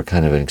calls for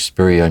kind of an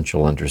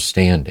experiential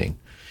understanding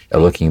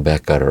of looking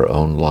back at our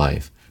own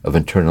life, of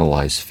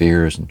internalized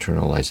fears,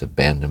 internalized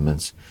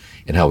abandonments,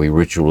 and how we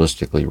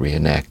ritualistically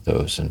reenact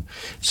those. And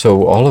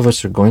so all of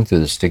us are going through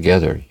this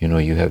together.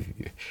 You have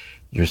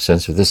your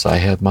sense of this, I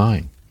have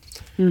mine.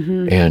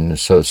 Mm-hmm. And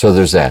so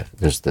there's that.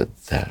 There's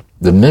that.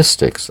 The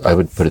mystics, I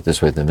would put it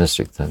this way, the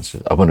mystic sense,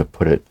 I want to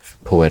put it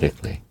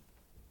poetically.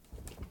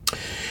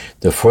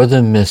 For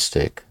the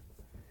mystic,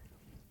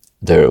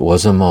 there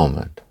was a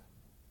moment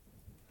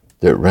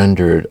that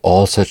rendered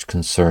all such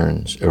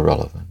concerns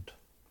irrelevant.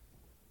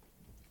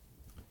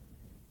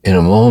 In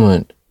a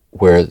moment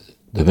where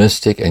the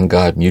mystic and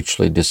God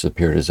mutually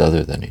disappeared as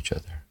other than each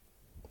other.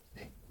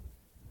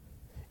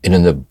 And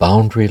in the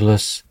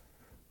boundaryless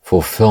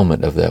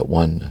fulfillment of that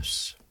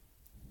oneness,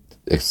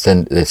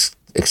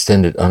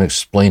 extended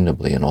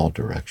unexplainably in all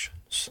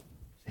directions.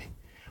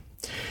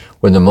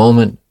 When the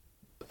moment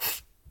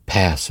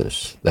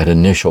passes, that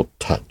initial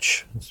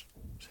touch,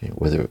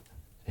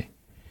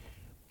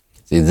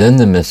 then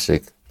the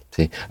mystic,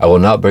 I will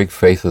not break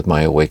faith with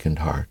my awakened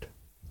heart.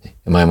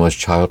 In my most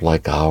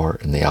childlike hour,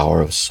 in the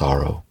hour of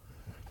sorrow,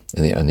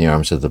 in the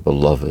arms of the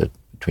beloved,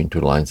 between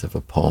two lines of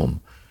a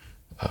poem,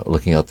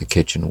 looking out the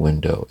kitchen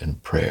window in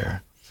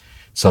prayer,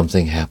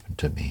 something happened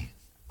to me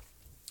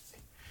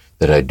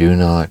that I do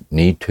not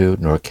need to,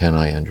 nor can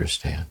I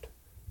understand.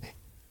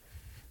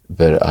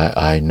 But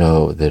I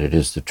know that it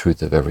is the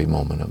truth of every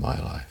moment of my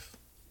life.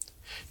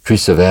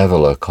 Teresa of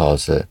Avila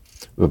calls it,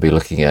 we'll be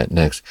looking at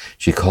next,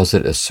 she calls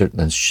it a certain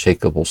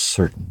unshakable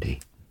certainty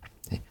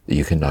that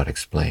you cannot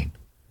explain.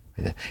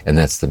 And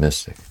that's the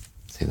mystic.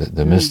 See,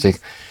 the mystic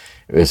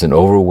is an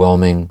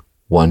overwhelming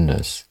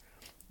oneness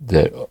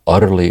that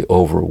utterly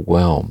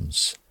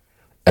overwhelms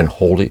and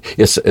wholly,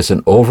 it's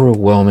an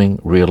overwhelming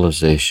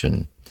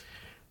realization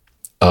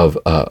of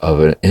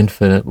an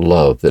infinite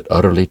love that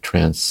utterly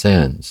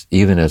transcends,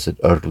 even as it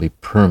utterly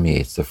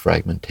permeates the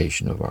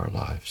fragmentation of our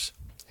lives.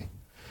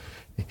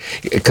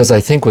 Because I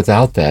think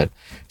without that,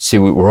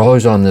 we're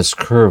always on this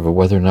curve of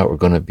whether or not we're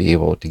going to be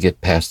able to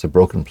get past the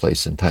broken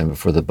place in time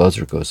before the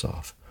buzzer goes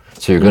off.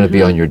 So you're going to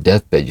be on your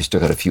deathbed. You still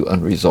got a few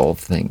unresolved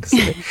things.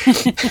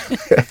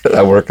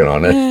 I'm working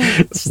on it.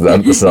 It's not,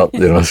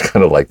 it's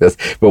kind of like this.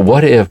 But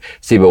what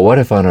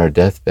if on our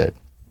deathbed,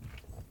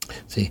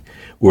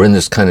 we're in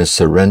this kind of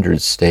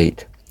surrendered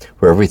state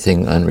where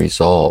everything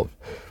unresolved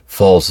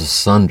falls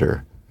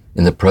asunder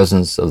in the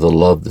presence of the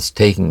love that's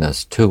taking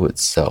us to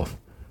itself,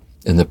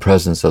 in the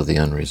presence of the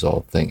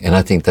unresolved thing. And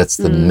I think that's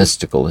the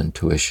mystical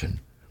intuition,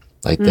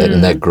 like that,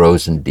 and that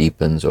grows and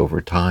deepens over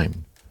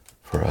time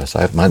for us.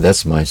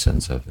 That's my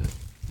sense of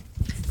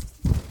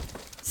it.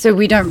 So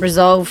we don't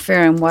resolve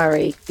fear and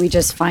worry. We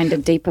just find a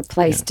deeper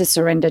place to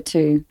surrender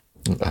to.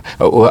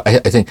 Well, I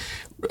think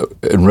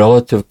in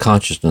relative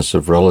consciousness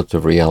of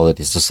relative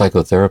reality, it's a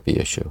psychotherapy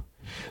issue.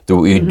 That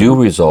we do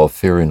resolve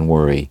fear and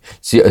worry.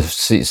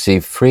 See,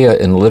 free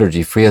in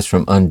liturgy, free us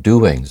from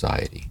undue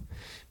anxiety.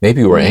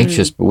 Maybe we're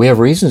anxious, but we have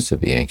reasons to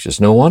be anxious.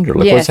 No wonder.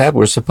 Look what's happened.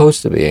 We're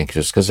supposed to be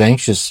anxious because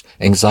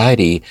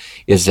anxiety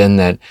is in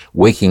that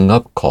waking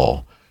up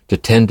call to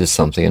tend to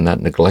something and not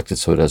neglect it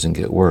so it doesn't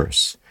get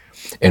worse.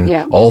 And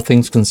all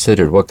things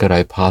considered, what could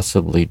I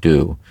possibly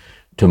do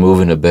to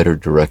move in a better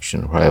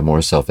direction where I have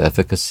more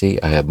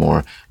self-efficacy, I have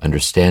more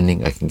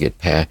understanding, I can get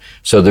past.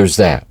 So there's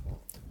that.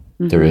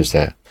 There is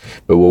that.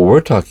 But what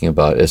we're talking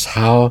about is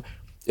how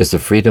is the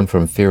freedom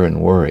from fear and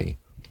worry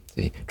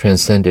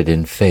transcended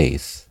in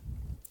faith,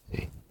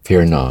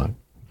 fear not.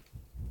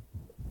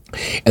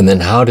 And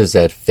then how does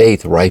that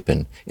faith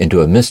ripen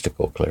into a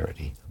mystical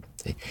clarity?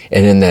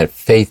 And in that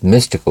faith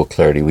mystical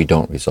clarity, we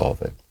don't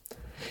resolve it.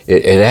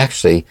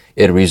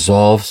 It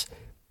resolves,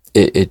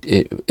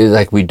 it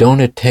like we don't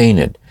attain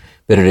it,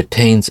 but it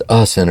attains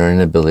us in our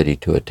inability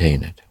to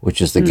attain it, which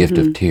is the gift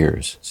of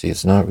tears. See,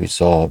 it's not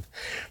resolved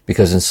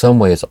because in some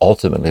way it's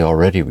ultimately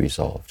already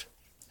resolved.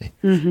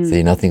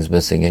 See, nothing's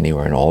missing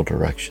anywhere in all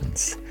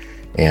directions.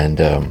 And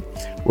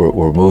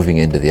we're moving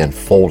into the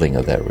unfolding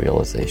of that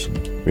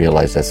realization.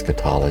 Realize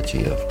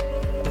eschatology of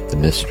the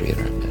mystery in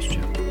our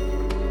mischief.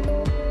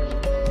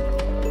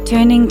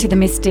 Turning to the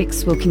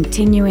mystics will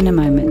continue in a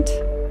moment.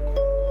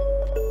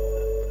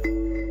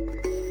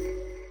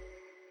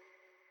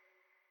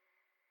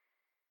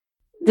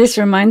 This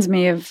reminds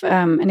me of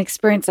an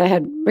experience I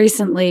had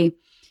recently.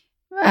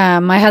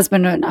 My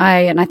husband and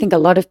I think a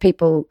lot of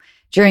people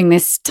during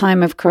this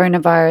time of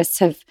coronavirus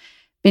have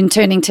been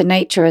turning to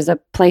nature as a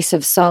place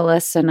of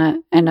solace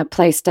and a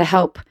place to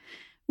help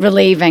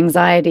relieve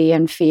anxiety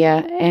and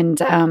fear.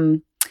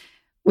 And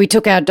we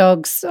took our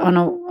dogs on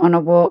a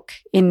walk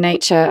in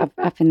nature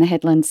up in the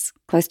headlands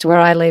close to where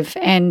I live,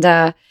 and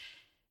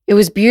it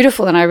was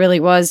beautiful. And I really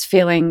was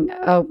feeling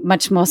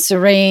much more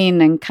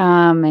serene and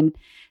calm, and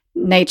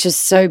nature's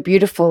so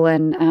beautiful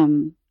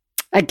and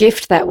a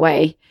gift that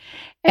way.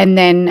 And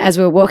then as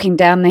we were walking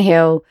down the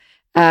hill,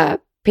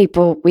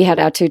 we had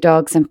our two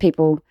dogs, and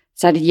people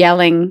started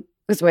yelling,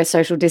 because we're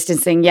social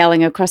distancing,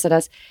 yelling across at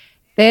us,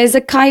 "There's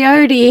a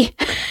coyote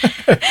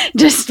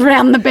just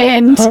round the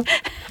bend."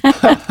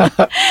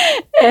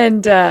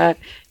 And,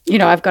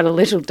 I've got a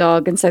little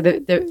dog, and so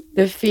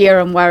the fear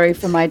and worry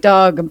for my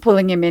dog and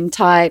pulling him in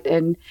tight.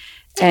 And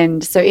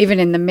so even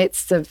in the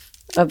midst of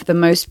the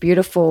most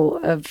beautiful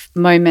of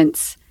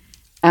moments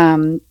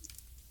in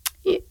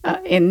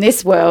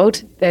this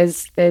world,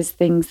 there's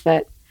things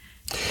that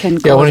can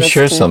cause I want to us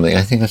share something.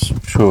 I think that's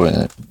true.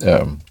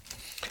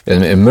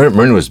 And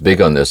Merton was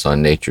big on this,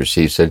 on nature.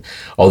 He said,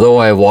 "Although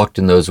I have walked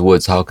in those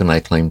woods, how can I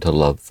claim to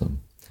love them?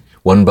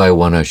 One by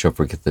one, I shall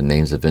forget the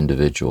names of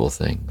individual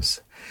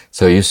things."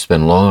 So you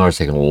spend long hours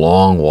taking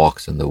long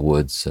walks in the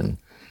woods and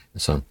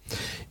so on.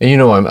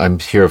 And I'm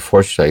here,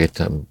 fortunately, I get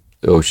the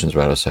ocean's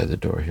right outside the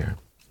door here.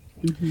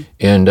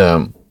 And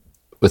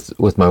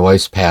with my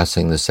wife's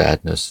passing, the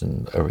sadness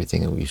and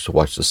everything, and we used to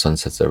watch the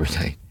sunsets every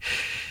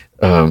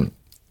night.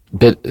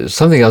 But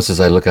something else as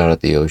I look out at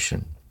the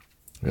ocean,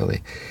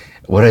 really.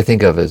 What I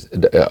think of is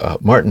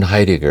Martin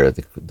Heidegger,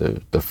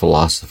 the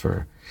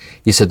philosopher.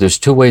 He said there's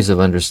two ways of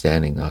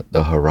understanding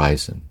the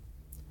horizon.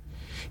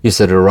 He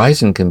said a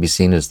horizon can be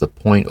seen as the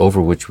point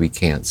over which we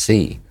can't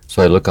see.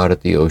 So I look out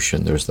at the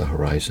ocean, there's the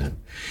horizon.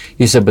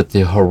 He said, but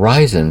the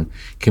horizon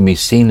can be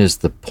seen as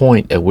the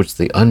point at which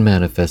the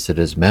unmanifested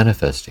is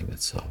manifesting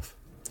itself.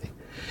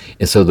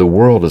 And so the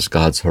world is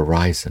God's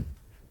horizon.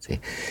 See?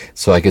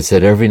 So I could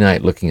sit every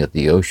night looking at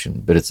the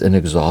ocean, but it's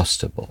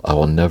inexhaustible. I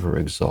will never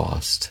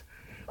exhaust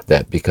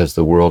that because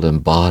the world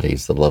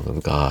embodies the love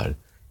of God.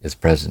 Is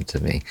present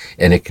to me,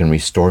 and it can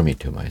restore me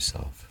to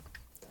myself.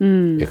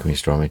 It can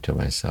restore me to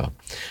myself.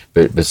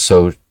 But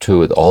so too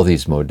with all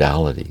these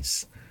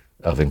modalities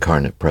of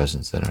incarnate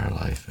presence in our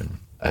life, and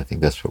I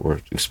think that's what we're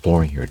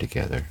exploring here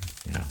together.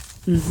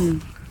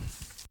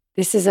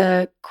 This is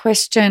a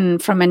question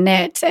from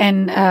Annette,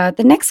 and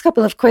the next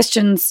couple of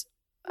questions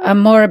are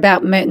more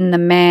about Merton the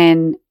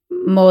man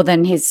more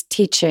than his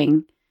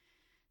teaching.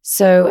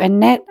 So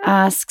Annette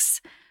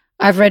asks,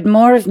 "I've read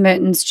more of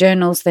Merton's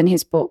journals than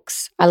his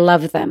books. I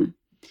love them.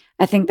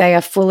 I think they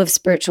are full of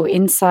spiritual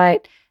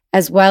insight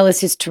as well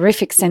as his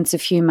terrific sense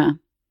of humor.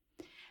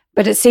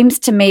 But it seems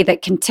to me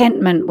that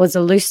contentment was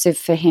elusive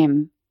for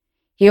him.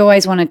 He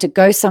always wanted to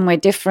go somewhere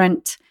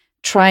different,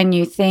 try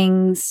new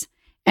things,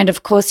 and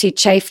of course he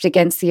chafed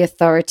against the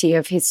authority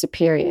of his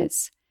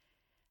superiors.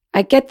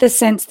 I get the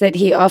sense that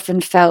he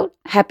often felt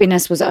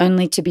happiness was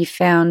only to be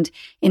found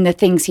in the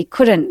things he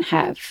couldn't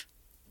have,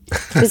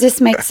 Does this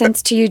make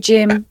sense to you,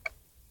 Jim?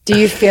 Do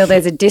you feel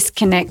there's a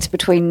disconnect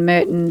between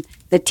Merton,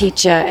 the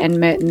teacher, and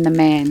Merton, the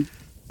man?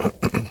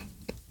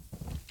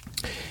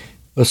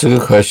 That's a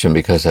good question,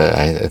 because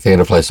I think it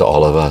applies to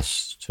all of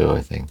us, too,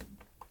 I think.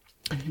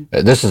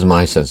 Mm-hmm. This is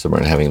my sense of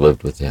Merton, having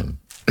lived with him.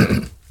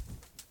 You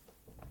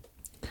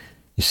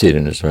see it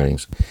in his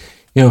writings.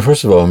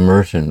 First of all,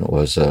 Merton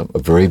was a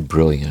very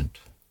brilliant,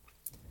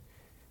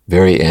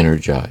 very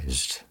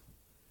energized,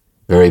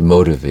 very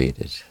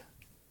motivated,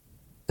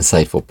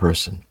 insightful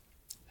person.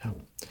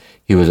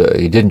 He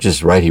didn't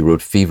just write, he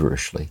wrote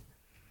feverishly.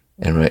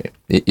 And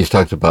you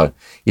talked about,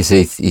 he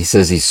says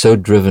he's so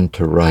driven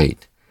to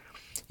write,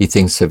 he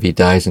thinks if he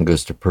dies and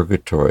goes to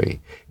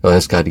purgatory, he'll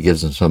ask God to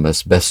give him some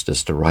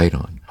asbestos to write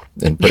on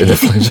and put in the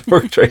flames of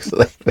purgatory.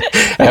 So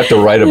I have to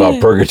write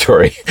about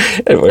purgatory.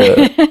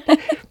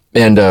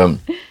 And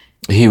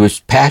he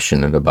was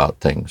passionate about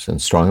things and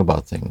strong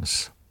about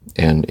things,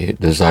 and he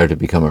desired to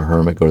become a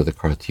hermit, go to the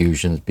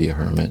Carthusians, be a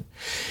hermit.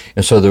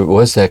 And so there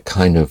was that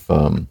kind of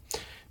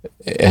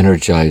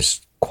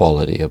energized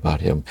quality about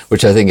him,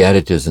 which I think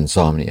added to his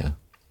insomnia,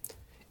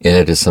 and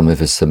added to some of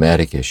his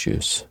somatic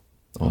issues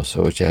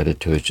also, which added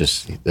to it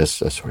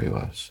that's where he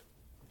was.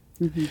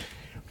 Mm-hmm.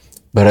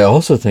 But I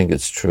also think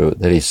it's true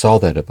that he saw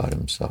that about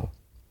himself,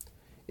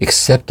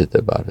 accepted that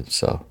about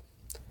himself,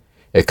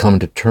 had come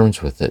to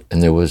terms with it,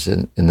 and there was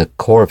in the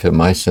core of him,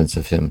 my sense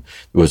of him,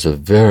 there was a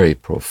very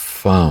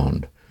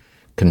profound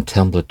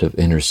contemplative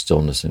inner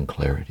stillness and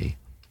clarity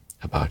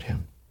about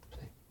him.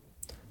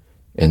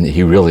 And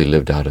he really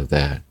lived out of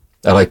that.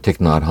 I like Thich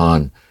Nhat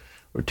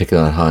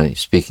Hanh,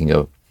 speaking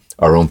of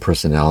our own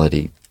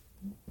personality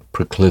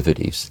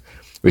proclivities,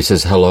 where he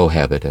says, hello,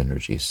 habit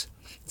energies.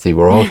 See,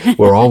 we're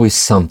always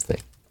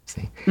something.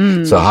 See?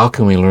 So how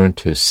can we learn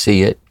to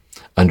see it,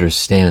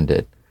 understand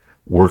it,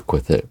 work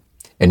with it,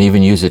 and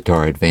even use it to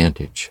our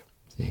advantage?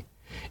 See?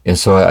 And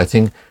so I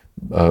think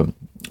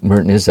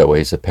Merton is that way.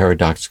 He's a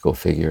paradoxical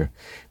figure.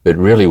 But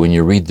really, when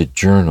you read the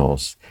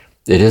journals,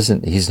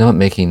 he's not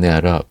making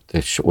that up.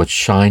 What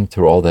shined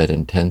through all that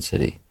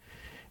intensity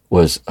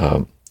was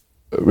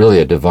really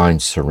a divine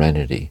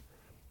serenity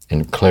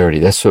and clarity.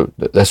 That's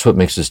what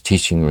makes his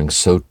teaching ring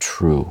so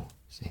true.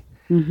 See?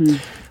 Mm-hmm.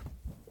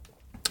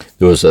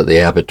 There was the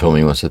abbot told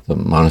me once at the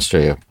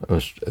monastery, I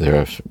was there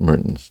after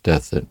Merton's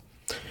death, that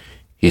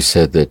he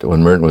said that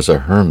when Merton was a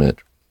hermit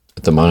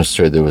at the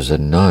monastery, there was a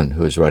nun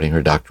who was writing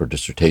her doctoral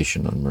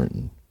dissertation on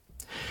Merton.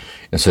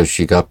 And so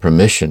she got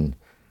permission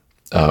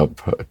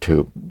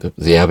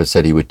the abbot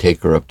said he would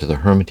take her up to the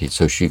hermitage,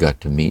 so she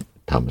got to meet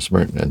Thomas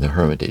Merton in the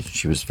hermitage.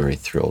 She was very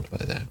thrilled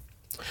by that.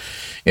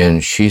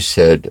 And she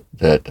said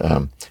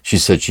that,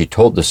 she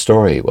told the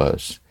story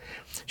was,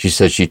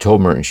 she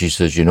told Merton, she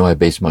says, I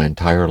based my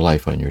entire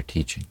life on your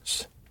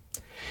teachings.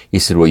 He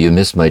said, well, you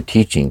missed my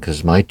teaching,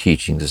 because my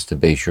teaching is to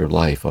base your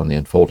life on the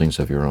unfoldings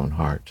of your own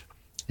heart,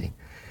 see?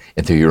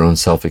 And through your own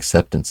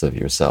self-acceptance of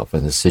yourself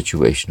and the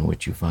situation in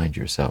which you find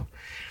yourself,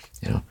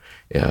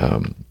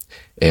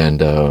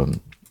 and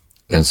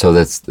so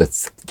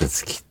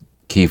that's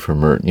key for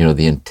Merton,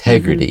 the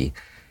integrity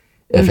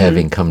of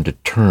having come to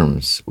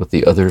terms with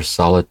the other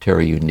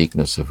solitary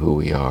uniqueness of who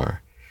we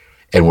are.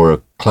 And we're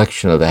a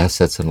collection of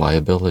assets and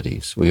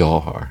liabilities. We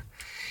all are.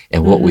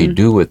 And what we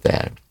do with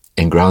that,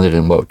 and ground it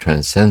in what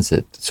transcends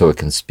it, so it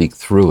can speak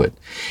through it.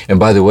 And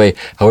by the way,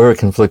 however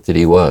conflicted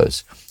he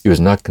was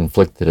not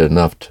conflicted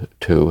enough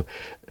to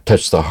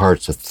touch the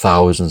hearts of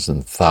thousands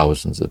and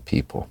thousands of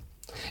people.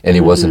 And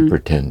he wasn't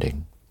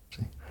pretending.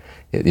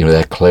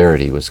 That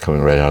clarity was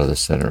coming right out of the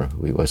center of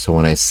who he was. So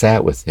when I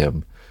sat with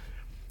him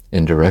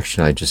in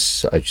direction, I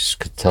just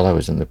could tell I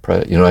was in the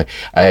presence.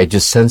 I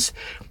just sensed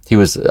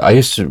I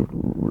used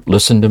to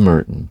listen to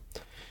Merton,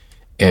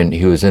 and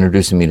he was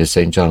introducing me to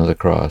St. John of the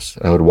Cross.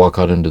 I would walk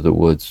out into the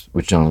woods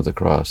with John of the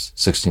Cross,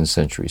 16th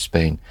century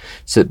Spain,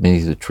 sit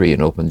beneath a tree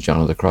and open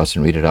John of the Cross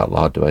and read it out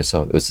loud to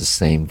myself. It was the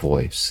same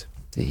voice.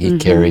 He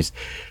carries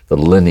the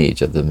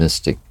lineage of the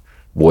mystic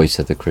voice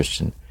of the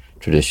Christian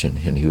tradition,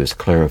 and he was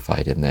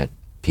clarified in that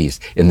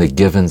piece, in the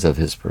givens of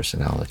his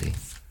personality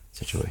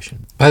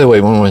situation. By the way,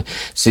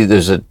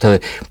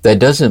 that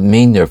doesn't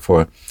mean,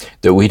 therefore,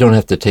 that we don't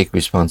have to take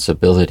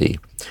responsibility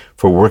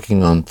for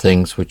working on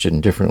things which in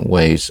different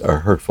ways are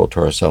hurtful to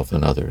ourselves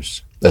and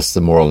others. That's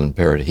the moral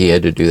imperative. He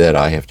had to do that,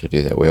 I have to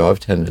do that. We all have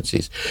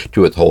tendencies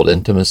to withhold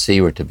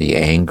intimacy, or to be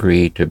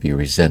angry, to be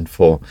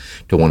resentful,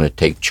 to want to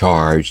take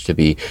charge, to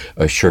be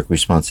shirk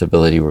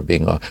responsibility. We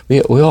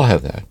all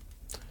have that.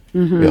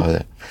 We all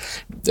have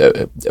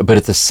that. But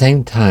at the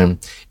same time,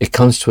 it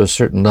comes to a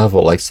certain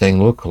level, like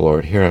saying, look,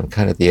 Lord, here I'm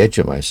kind of at the edge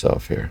of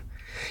myself here.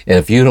 And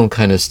if you don't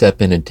kind of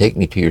step in and take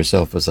me to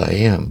yourself as I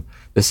am,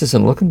 this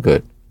isn't looking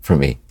good for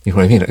me. You know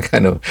what I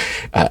mean?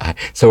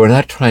 So we're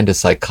not trying to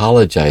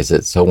psychologize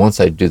it. So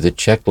once I do the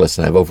checklist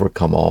and I've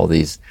overcome all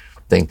these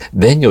things,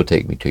 then you'll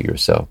take me to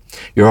yourself.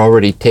 You're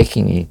already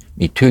taking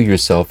me to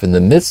yourself in the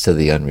midst of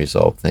the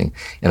unresolved thing.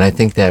 And I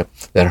think that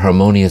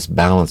harmonious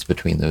balance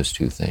between those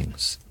two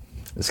things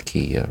is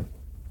key.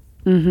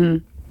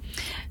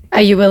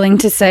 Are you willing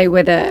to say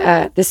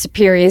whether the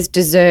superiors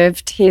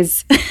deserved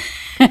his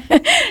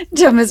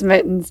Thomas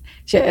Merton's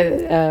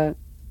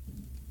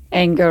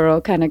anger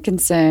or kind of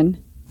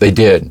concern. They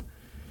did.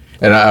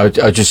 And I'll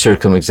just share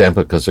some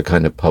example because they're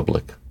kind of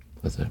public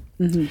with it.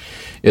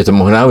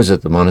 When I was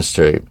at the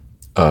monastery,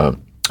 all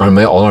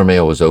our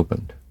mail was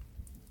opened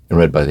and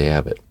read by the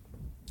abbot.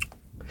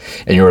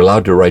 And you were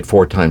allowed to write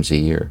 4 times a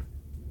year.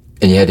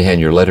 And you had to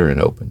hand your letter in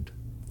opened.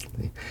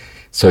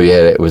 So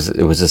it was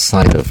a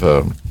sign of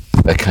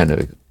that kind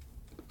of.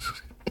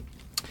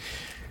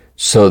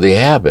 So the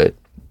abbot,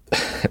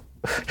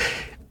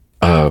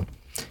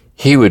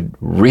 he would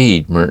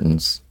read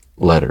Merton's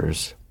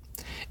letters,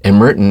 and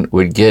Merton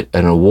would get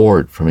an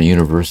award from a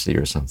university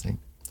or something.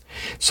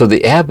 So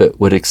the abbot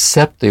would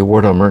accept the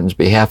award on Merton's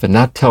behalf and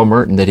not tell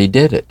Merton that he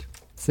did it.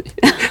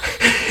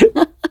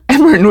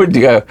 And Merton would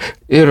go,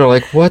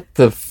 like, what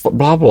the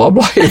blah, blah,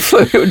 blah.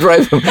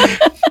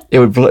 It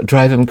would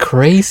drive him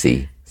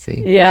crazy.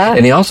 See? Yeah.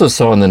 And he also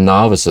saw in the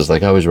novices,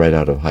 like I was right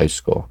out of high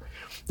school,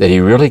 that he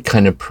really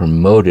kind of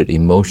promoted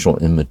emotional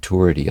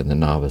immaturity in the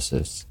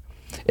novices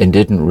and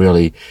didn't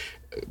really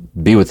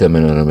be with them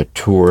in a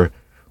mature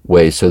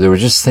way. So there were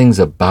just things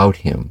about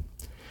him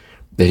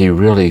that he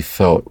really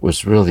felt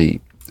was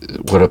really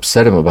what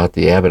upset him about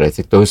the abbot. I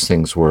think those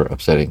things were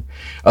upsetting.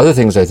 Other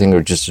things I think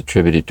are just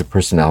attributed to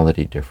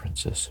personality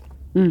differences.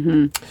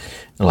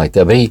 Like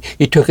that. But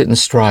he took it in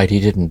stride.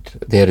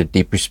 They had a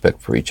deep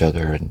respect for each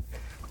other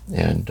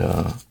and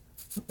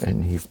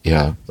he,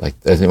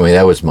 anyway,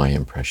 that was my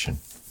impression.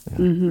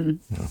 Yeah.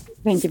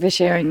 Thank you for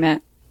sharing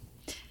that.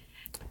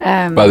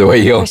 By the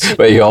way, he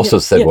also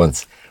said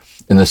once,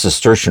 in the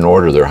Cistercian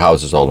order, there are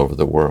houses all over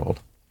the world.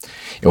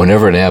 And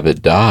whenever an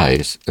abbot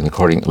dies, and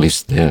at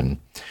least then,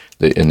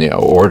 in the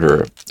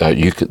order,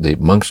 the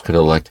monks could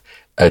elect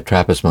a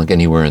Trappist monk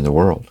anywhere in the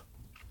world.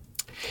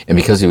 And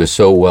because he was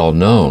so well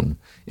known,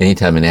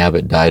 anytime an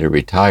abbot died or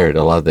retired,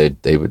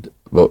 they would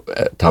vote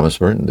Thomas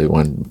Merton. They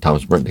wanted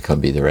Thomas Merton to come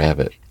be their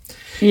abbot.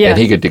 Yeah. And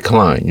he could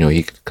decline,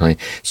 he could decline.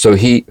 So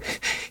he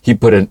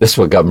put in, this is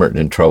what got Merton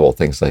in trouble,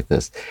 things like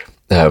this.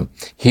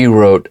 He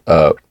wrote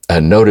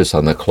a notice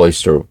on the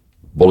cloister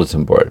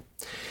bulletin board.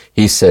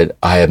 He said,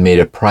 I have made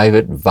a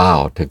private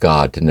vow to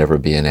God to never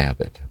be an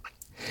abbot.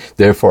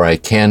 Therefore, I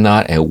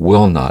cannot and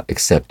will not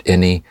accept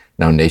any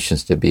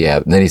nominations to be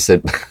abbot. And then he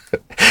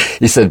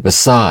said,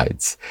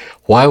 besides,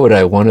 why would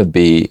I want to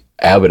be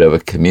abbot of a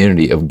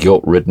community of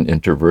guilt-ridden,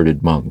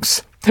 introverted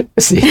monks?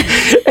 See,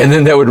 and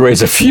then that would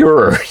raise a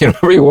furor.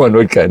 Everyone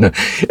would kind of,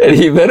 and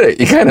he meant it.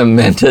 He kind of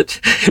meant it,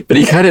 but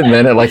he kind of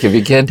meant it like if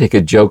you can't take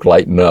a joke,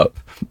 lighten up.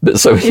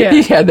 So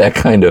he had that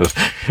kind of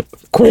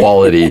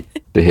quality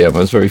to him. It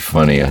was very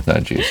funny. I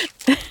thought, geez.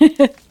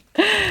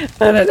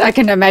 I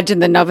can imagine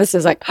the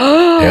novices like,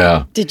 oh,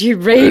 yeah. Did you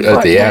read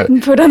what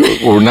Merton put on there?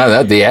 Well, not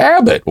that the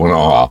abbot went,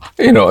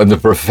 and the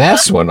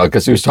professed one,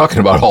 because he was talking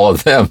about all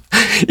of them.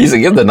 He said,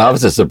 give the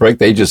novices a break.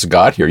 They just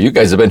got here. You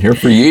guys have been here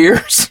for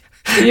years.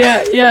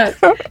 Yeah.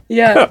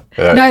 No,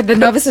 the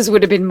novices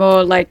would have been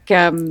more like,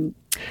 would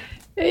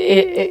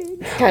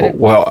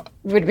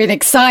have been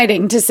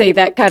exciting to see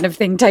that kind of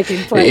thing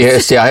taking place. Yeah,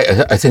 see,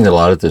 I think a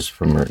lot of this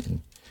from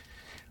Merton.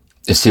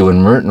 You see,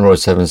 when Merton wrote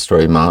Seven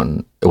Storey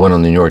Mountain, it went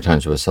on the New York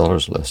Times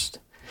bestsellers list.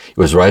 It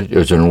was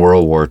in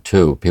World War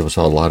II. People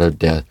saw a lot of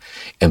death,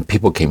 and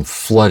people came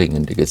flooding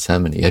into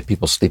Gethsemane. You had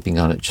people sleeping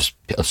on it.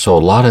 So a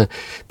lot of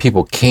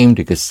people came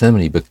to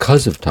Gethsemane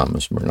because of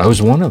Thomas Merton. I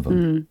was one of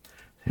them.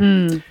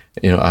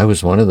 I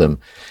was one of them.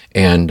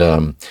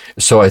 And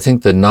so I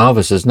think the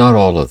novices, not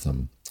all of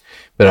them,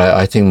 but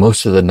I think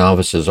most of the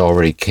novices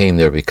already came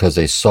there because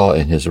they saw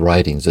in his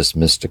writings this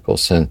mystical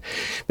sin.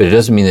 But it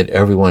doesn't mean that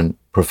everyone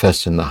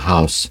professed in the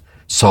house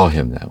saw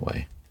him that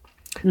way.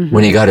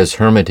 When he got his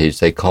hermitage,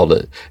 they called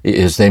it,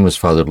 his name was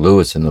Father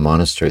Louis in the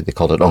monastery, they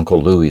called it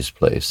Uncle Louis's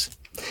place.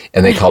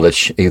 And they called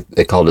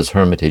his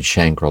hermitage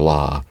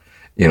Shangri-La.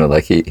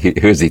 Like who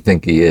does he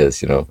think he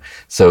is,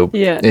 So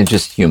it's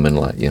just human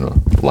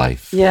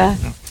life. Yeah,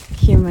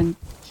 human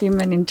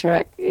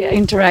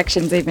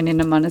interactions even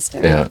in a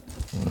monastery. Yeah.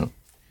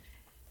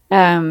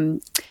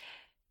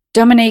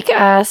 Dominique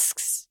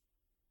asks,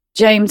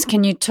 James,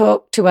 can you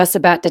talk to us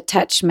about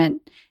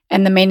detachment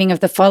and the meaning of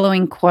the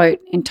following quote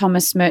in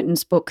Thomas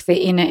Merton's book, The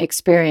Inner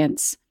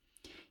Experience?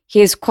 He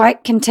is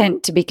quite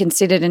content to be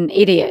considered an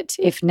idiot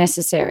if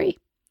necessary.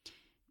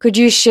 Could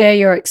you share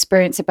your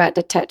experience about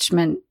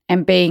detachment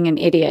and being an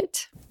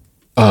idiot?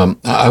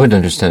 I would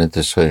understand it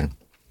this way.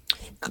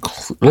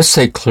 Let's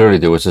say clearly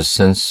there was a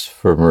sense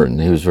for Merton.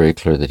 He was very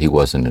clear that he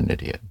wasn't an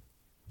idiot.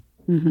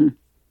 There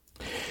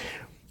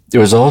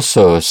was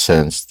also a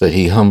sense that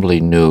he humbly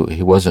knew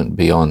he wasn't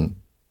beyond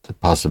the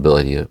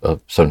possibility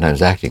of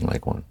sometimes acting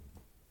like one.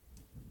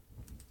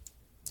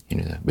 He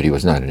knew that, but he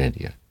was not an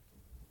idiot.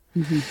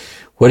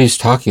 What he's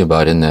talking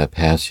about in that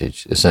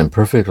passage is I'm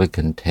perfectly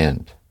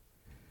content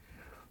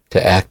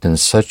to act in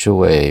such a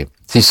way.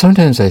 See,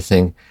 sometimes I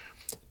think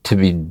to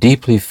be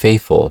deeply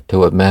faithful to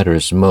what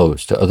matters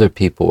most to other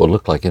people will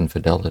look like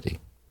infidelity.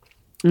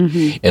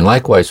 And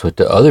likewise, what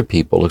to other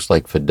people looks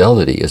like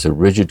fidelity is a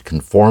rigid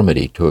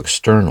conformity to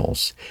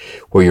externals,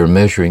 where you're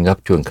measuring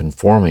up to and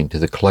conforming to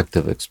the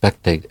collective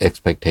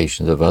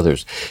expectations of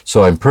others.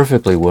 So I'm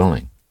perfectly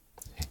willing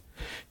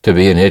to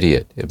be an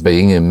idiot,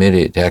 being an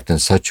idiot, to act in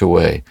such a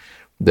way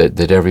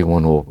that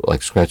everyone will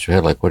like scratch their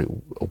head, like,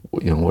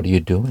 what are you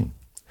doing?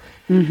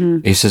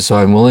 He says, so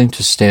I'm willing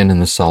to stand in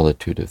the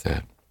solitude of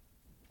that.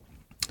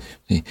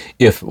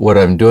 If what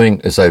I'm doing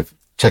is I've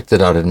checked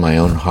it out in my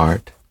own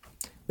heart,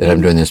 that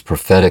I'm doing this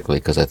prophetically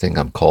because I think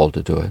I'm called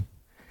to do it.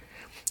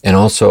 And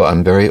also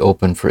I'm very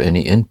open for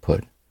any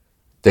input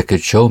that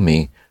could show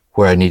me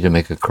where I need to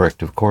make a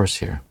corrective course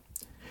here.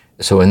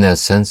 So in that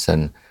sense,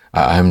 then,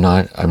 I'm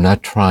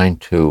not trying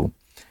to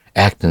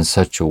act in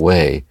such a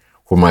way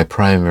where my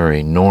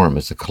primary norm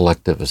is a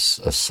collective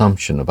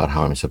assumption about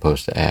how I'm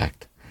supposed to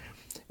act.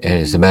 And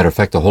as a matter of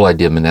fact, the whole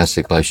idea of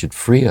monastic life should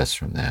free us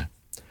from that,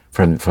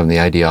 from the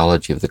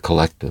ideology of the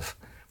collective,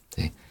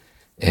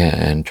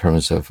 in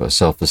terms of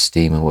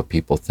self-esteem and what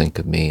people think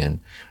of me. And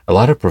a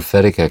lot of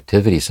prophetic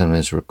activity,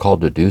 sometimes we're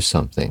called to do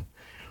something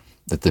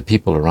that the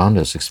people around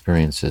us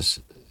experiences,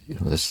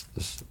 this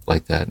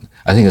like that.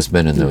 I think it's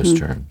been in those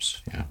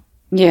terms.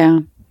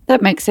 Yeah,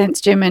 that makes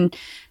sense, Jim. And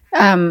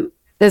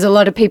there's a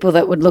lot of people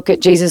that would look at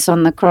Jesus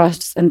on the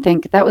cross and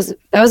think that was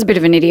a bit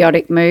of an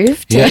idiotic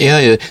move.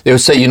 Yeah. They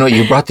would say,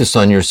 you brought this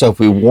on yourself.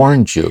 We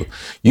warned you.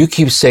 You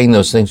keep saying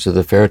those things to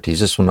the Pharisees.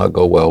 This will not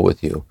go well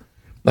with you.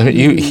 I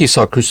mean, he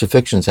saw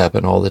crucifixions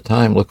happen all the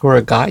time. Look where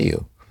it got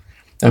you.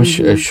 I'm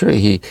sure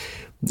there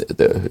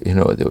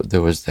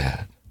was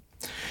that.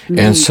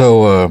 And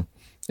so,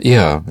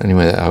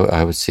 anyway,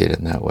 I would see it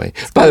in that way.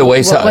 By the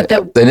way,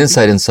 an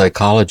insight in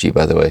psychology,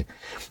 by the way,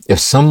 if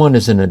someone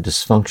is in a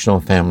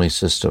dysfunctional family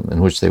system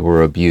in which they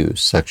were abused,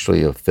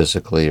 sexually or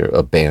physically, or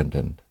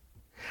abandoned,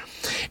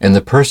 and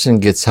the person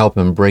gets help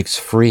and breaks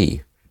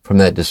free from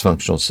that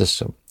dysfunctional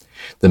system,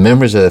 the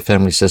members of the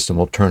family system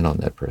will turn on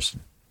that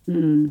person.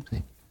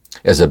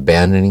 As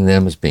abandoning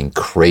them, as being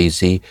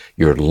crazy,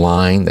 you're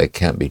lying, that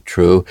can't be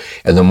true.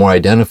 And the more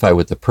identify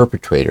with the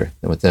perpetrator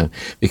than with them,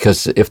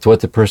 because if what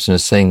the person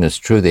is saying is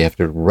true, they have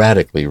to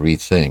radically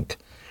rethink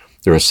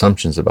their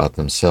assumptions about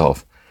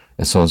themselves.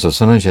 And so on. So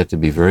sometimes you have to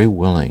be very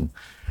willing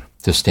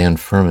to stand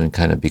firm and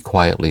kind of be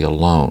quietly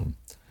alone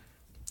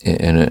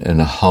in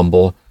a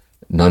humble,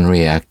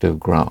 non-reactive,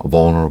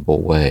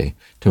 vulnerable way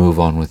to move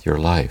on with your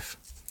life.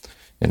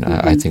 And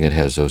I think it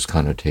has those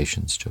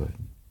connotations to it.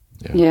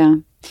 Yeah.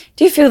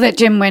 Do you feel that,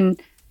 Jim, when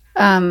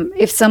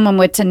if someone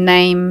were to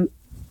name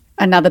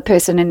another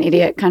person an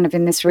idiot kind of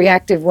in this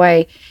reactive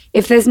way,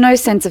 if there's no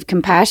sense of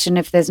compassion,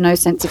 if there's no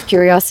sense of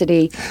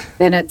curiosity,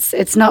 then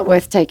it's not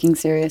worth taking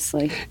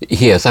seriously?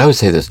 Yes, I would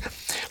say this.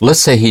 Let's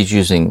say he's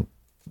using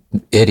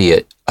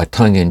idiot, a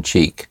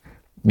tongue-in-cheek,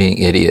 being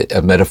idiot,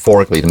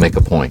 metaphorically to make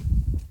a point.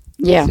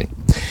 Yeah.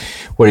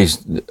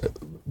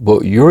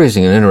 What you're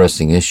raising an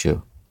interesting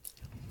issue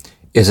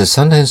is that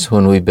sometimes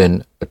when we've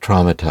been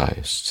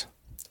traumatized,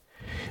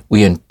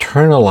 we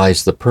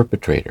internalize the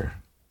perpetrator.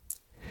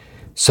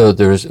 So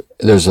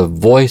there's a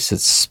voice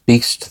that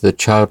speaks to the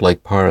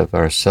childlike part of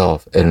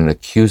ourself in an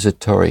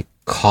accusatory,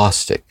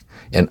 caustic,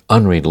 and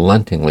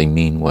unrelentingly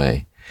mean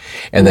way.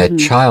 And that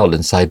child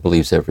inside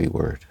believes every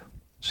word.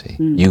 See,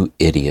 you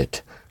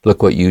idiot.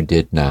 Look what you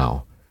did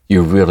now.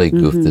 You really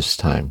goofed this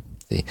time.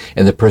 See?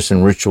 And the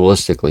person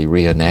ritualistically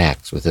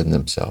reenacts within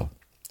themselves.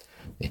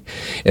 See?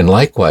 And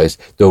likewise,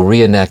 they'll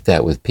reenact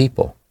that with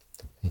people.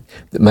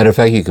 As a matter of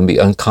fact, you can be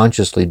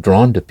unconsciously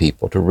drawn to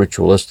people to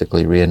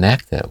ritualistically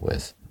reenact that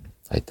with.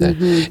 Like that.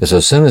 And so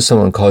as soon as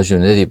someone calls you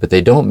an idiot, but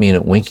they don't mean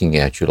it winking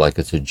at you like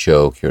it's a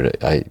joke,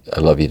 I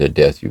love you to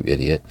death, you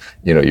idiot.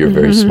 You're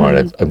very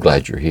smart. I'm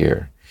glad you're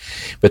here.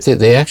 But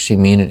they actually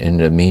mean it in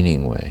a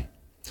meaning way.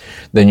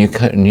 Then you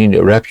need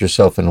to wrap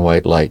yourself in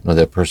white light. No,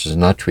 that person is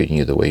not treating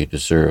you the way you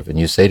deserve. And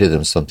you say to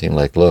them something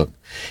like, look,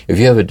 if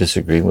you have a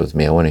disagreement with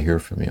me, I want to hear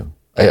from you.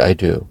 I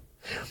do.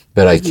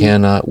 But I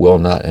cannot, will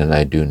not, and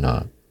I do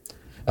not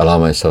allow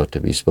myself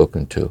to be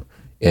spoken to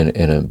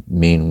in a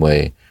mean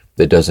way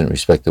that doesn't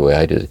respect the way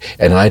I did.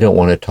 And I don't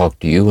want to talk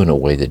to you in a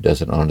way that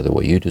doesn't honor the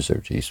way you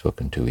deserve to be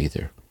spoken to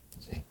either.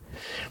 See?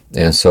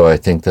 And so I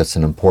think that's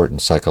an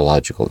important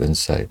psychological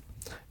insight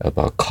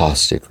about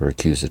caustic or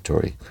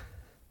accusatory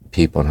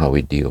people and how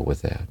we deal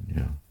with that.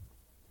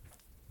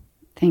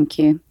 Thank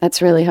you.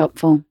 That's really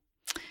helpful.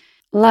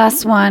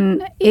 Last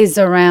one is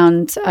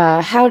around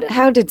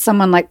how did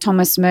someone like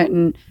Thomas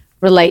Merton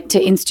relate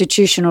to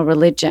institutional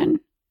religion,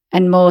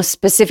 and more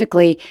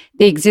specifically,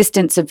 the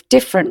existence of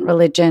different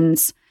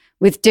religions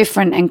with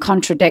different and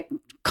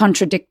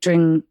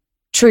contradicting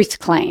truth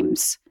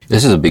claims?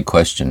 This is a big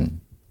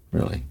question,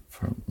 really,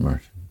 for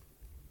Merton.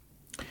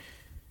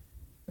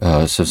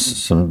 So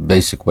some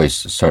basic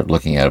ways to start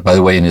looking at it. By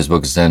the way, in his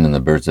book Zen and the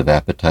Birds of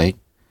Appetite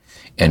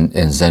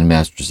and Zen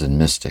Masters and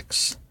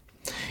Mystics,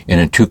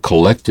 and in two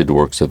collected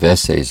works of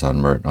essays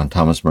on Merton, on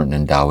Thomas Merton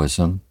and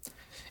Taoism,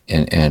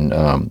 and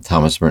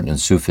Thomas Merton and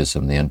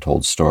Sufism, the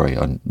Untold Story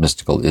on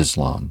mystical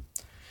Islam,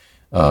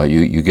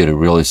 you get a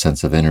really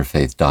sense of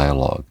interfaith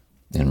dialogue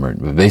in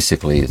Merton. But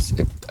basically,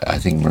 I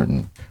think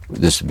Merton,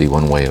 this would be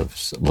one way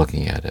of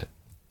looking at it.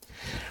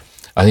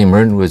 I think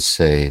Merton would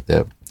say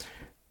that,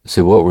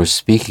 what we're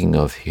speaking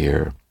of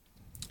here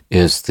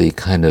is the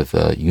kind of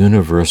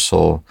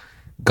universal,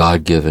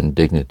 God-given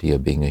dignity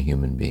of being a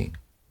human being.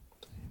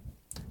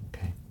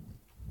 Okay?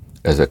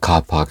 As a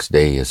Kapox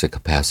Dei is a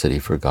capacity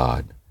for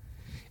God,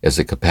 as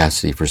a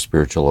capacity for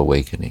spiritual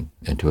awakening,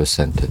 and to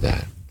ascend to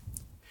that.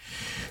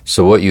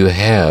 So what you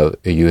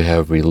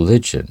have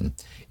religion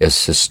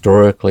as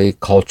historically,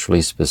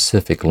 culturally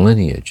specific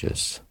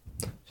lineages,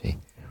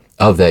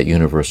 of that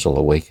universal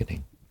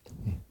awakening.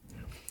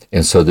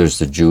 And so there's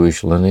the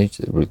Jewish lineage,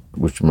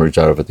 which emerged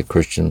out of the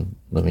Christian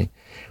lineage.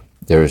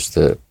 There's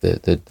the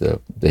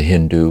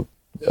Hindu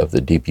of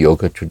the deep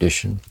yoga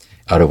tradition,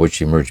 out of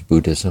which emerged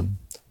Buddhism.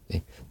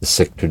 The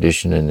Sikh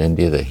tradition in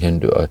India, the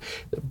Hindu,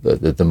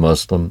 the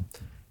Muslim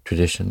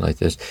tradition like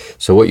this.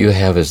 So what you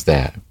have is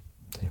that.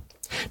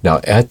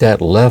 Now, at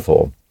that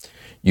level,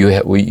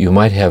 you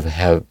might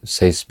have,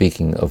 say,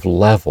 speaking of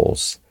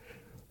levels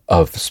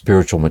of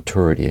spiritual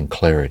maturity and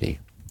clarity.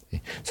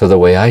 So the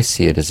way I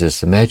see it is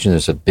this: imagine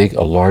there's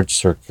a large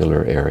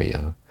circular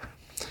area,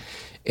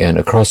 and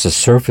across the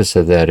surface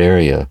of that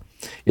area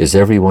is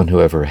everyone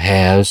who ever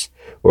has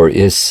or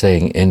is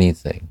saying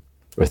anything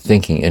or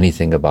thinking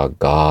anything about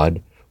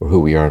God or who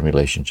we are in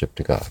relationship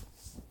to God.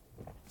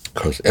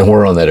 And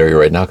we're on that area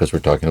right now because we're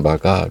talking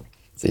about God.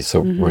 See, so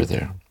we're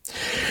there.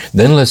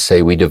 Then let's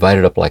say we divide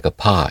it up like a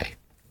pie,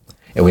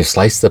 and we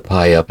slice the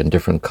pie up in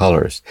different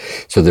colors.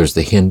 So there's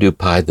the Hindu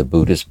pie, the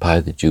Buddhist pie,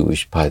 the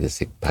Jewish pie, the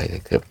Sikh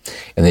pie,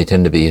 and they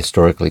tend to be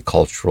historically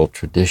cultural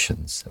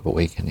traditions of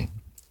awakening.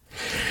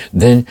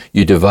 Then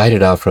you divide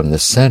it out from the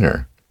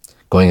center,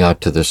 going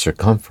out to the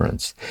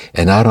circumference,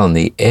 and out on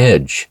the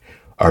edge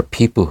are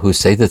people who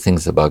say the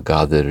things about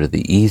God that are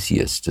the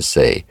easiest to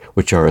say,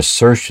 which are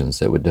assertions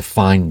that would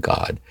define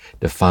God,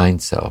 define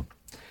self,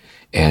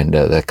 and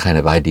that kind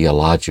of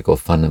ideological,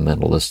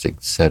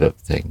 fundamentalistic set of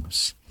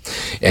things.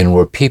 And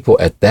where people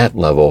at that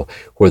level,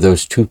 where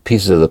those two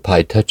pieces of the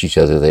pie touch each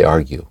other, they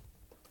argue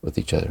with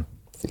each other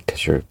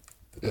because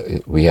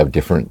we have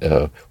different,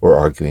 we're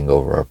arguing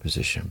over our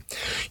position.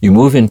 You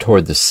move in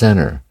toward the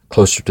center,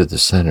 closer to the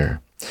center.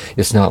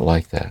 It's not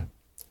like that.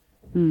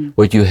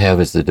 What you have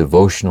is the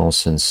devotional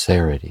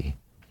sincerity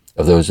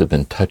of those who have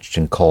been touched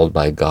and called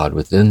by God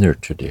within their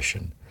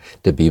tradition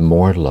to be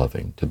more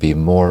loving, to be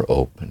more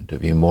open, to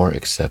be more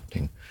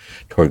accepting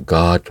toward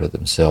God, toward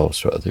themselves,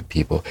 for other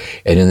people.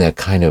 And in that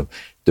kind of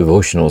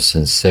devotional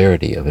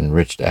sincerity of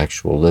enriched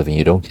actual living,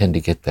 you don't tend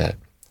to get that.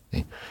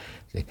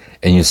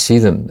 And you see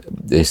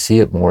they see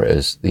it more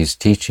as these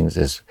teachings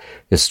as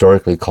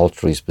historically,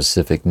 culturally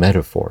specific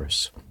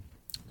metaphors,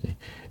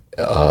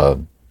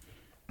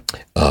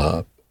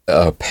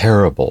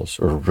 parables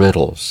or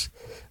riddles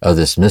of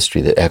this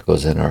mystery that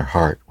echoes in our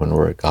heart when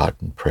we're at God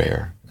in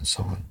prayer and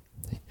so on.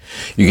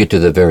 You get to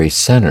the very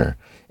center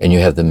and you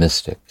have the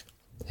mystic,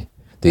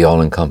 the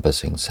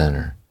all-encompassing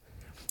center.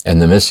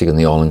 And the mystic and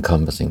the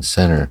all-encompassing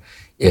center,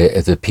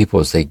 the people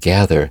as they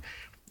gather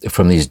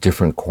from these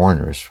different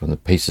corners, from the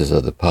pieces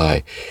of the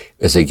pie,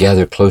 as they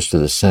gather close to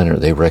the center,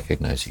 they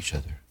recognize each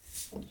other.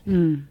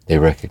 They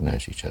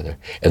recognize each other.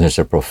 And there's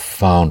a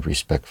profound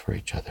respect for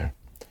each other.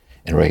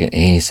 And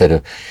he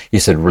said,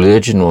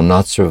 religion will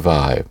not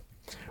survive.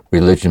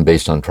 Religion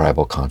based on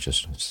tribal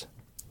consciousness.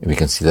 And we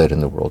can see that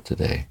in the world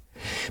today.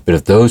 But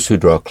if those who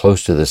draw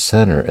close to the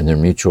center and their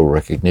mutual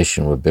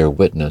recognition would bear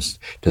witness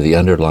to the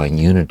underlying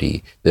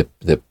unity that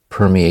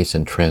permeates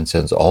and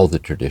transcends all the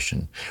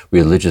tradition,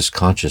 religious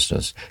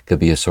consciousness could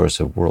be a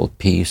source of world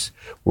peace,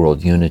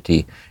 world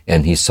unity,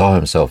 and he saw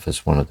himself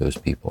as one of those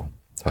people.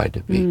 Tried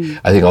to be.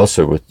 I think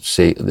also with,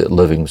 say, the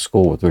Living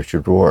School with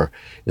Richard Rohr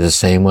is the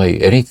same way.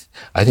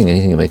 I think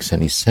anything that makes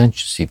any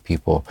sense, you see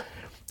people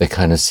that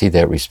kind of see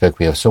that respect.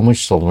 We have so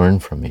much to learn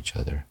from each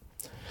other.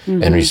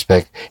 And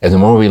respect. And the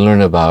more we learn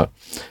about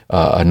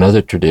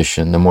another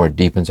tradition, the more it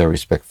deepens our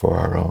respect for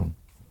our own.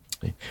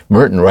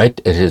 Merton,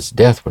 right at his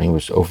death, when he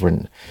was over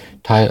in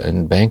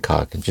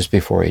Bangkok, and just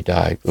before he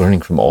died, learning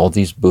from all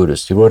these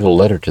Buddhists, he wrote a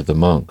letter to the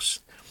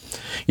monks.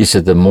 He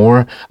said, the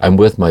more I'm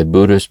with my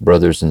Buddhist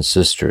brothers and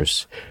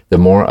sisters, the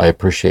more I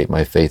appreciate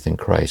my faith in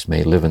Christ.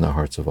 May it live in the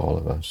hearts of all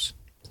of us.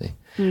 See?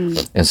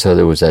 And so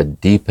there was that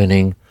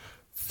deepening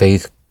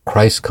faith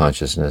Christ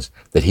consciousness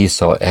that he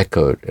saw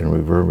echoed and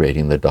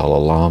reverberating the Dalai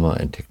Lama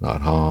and Thich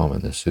Nhat Hanh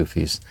and the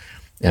Sufis.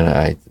 And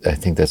I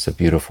think that's a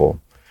beautiful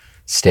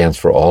stance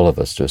for all of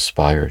us to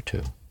aspire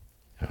to.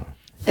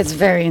 It's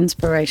very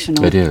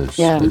inspirational. It is.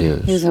 Yeah, it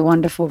is. He's a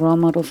wonderful role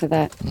model for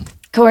that.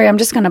 Corey, I'm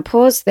just going to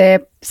pause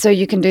there so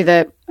you can do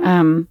the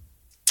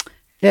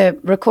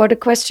recorded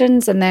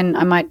questions, and then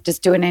I might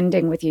just do an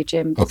ending with you,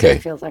 Jim. Okay. So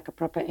it feels like a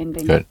proper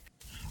ending. Good.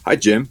 Hi,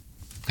 Jim.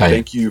 Hi.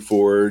 Thank you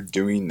for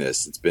doing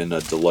this. It's been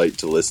a delight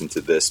to listen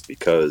to this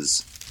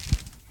because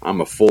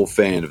I'm a full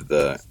fan of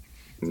the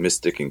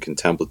mystic and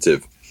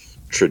contemplative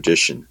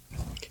tradition.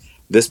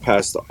 This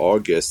past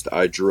August,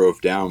 I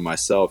drove down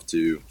myself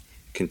to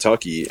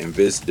Kentucky and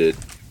visited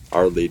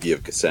Our Lady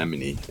of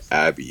Gethsemane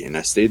Abbey, and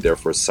I stayed there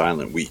for a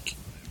silent week.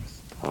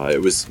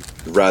 It was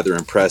rather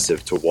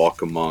impressive to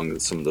walk among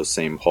some of those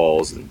same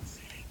halls and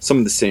some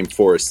of the same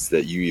forests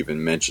that you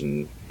even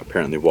mentioned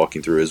apparently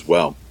walking through as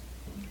well.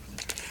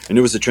 And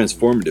it was a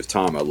transformative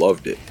time. I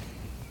loved it.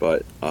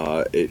 But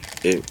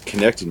it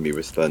connected me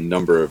with a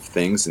number of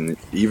things and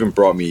even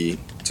brought me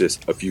to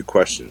a few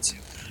questions.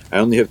 I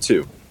only have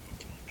two,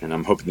 and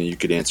I'm hoping that you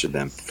could answer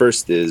them.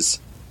 First is,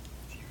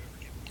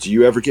 do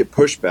you ever get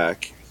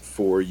pushback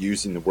for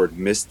using the word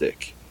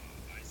mystic?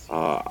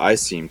 I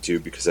seem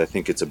to, because I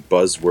think it's a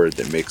buzzword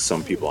that makes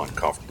some people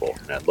uncomfortable.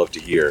 And I'd love to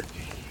hear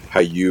how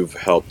you've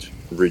helped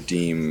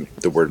redeem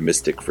the word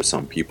mystic for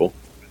some people.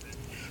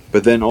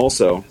 But then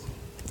also,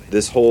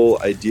 this whole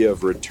idea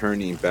of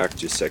returning back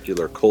to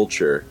secular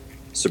culture,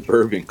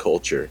 suburban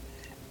culture,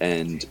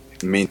 and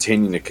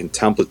maintaining a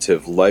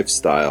contemplative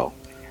lifestyle,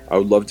 I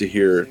would love to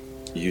hear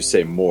you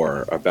say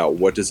more about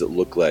what does it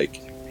look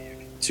like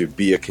to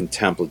be a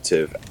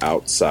contemplative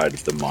outside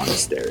of the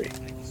monastery.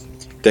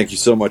 Thank you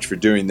so much for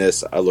doing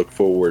this. I look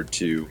forward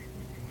to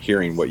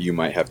hearing what you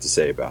might have to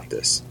say about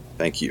this.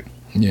 Thank you.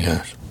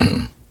 Yeah,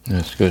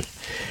 that's good.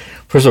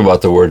 First of all,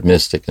 about the word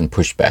mystic and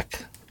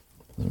pushback.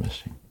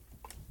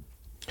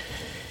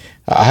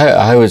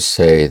 I would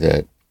say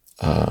that,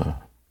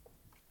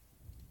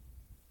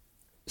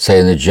 say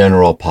in the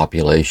general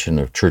population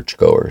of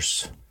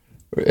churchgoers,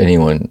 or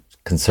anyone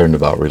concerned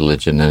about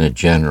religion in a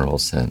general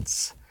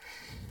sense,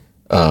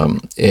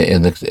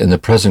 in the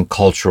present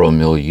cultural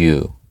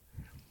milieu,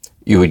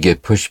 you would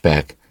get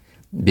pushback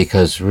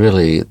because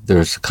really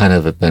there's kind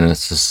of been a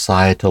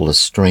societal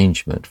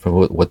estrangement from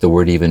what the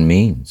word even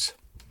means.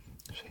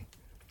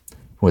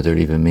 What it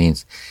even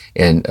means.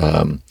 And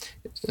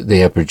they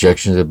have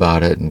projections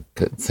about it and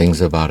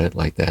things about it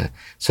like that.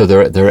 So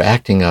they're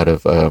acting out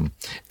of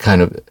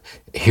kind of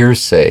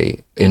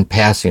hearsay in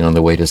passing on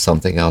the way to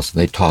something else, and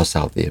they toss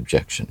out the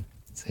objection.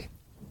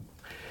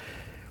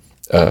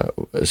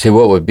 See,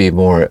 what would be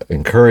more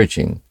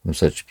encouraging from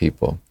such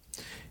people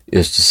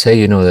is to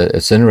say, that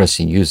it's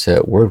interesting you use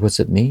that word. What's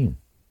it mean?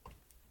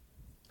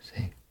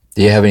 See,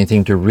 do you have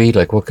anything to read?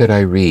 Like, what could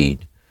I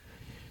read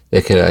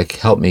that could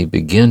help me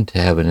begin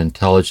to have an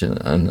intelligent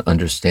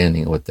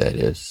understanding of what that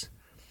is?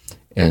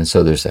 And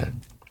so there's that.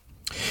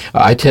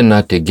 I tend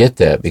not to get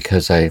that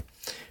because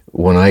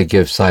when I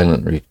give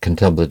silent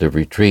contemplative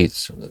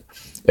retreats,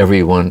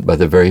 everyone, by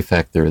the very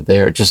fact they're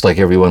there, just like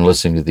everyone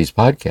listening to these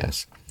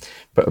podcasts,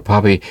 but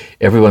probably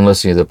everyone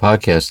listening to the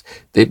podcast,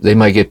 they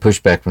might get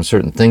pushback from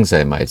certain things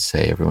I might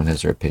say. Everyone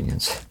has their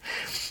opinions.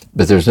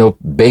 But there's no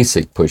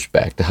basic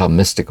pushback to how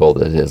mystical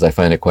that is. I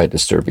find it quite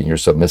disturbing. You're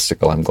so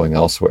mystical, I'm going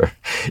elsewhere.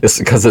 It's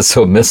because it's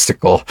so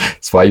mystical.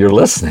 It's why you're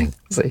listening.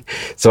 See?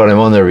 So when I'm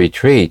on the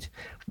retreat,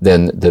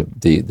 then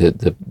the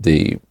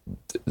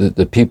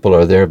people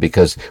are there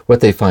because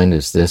what they find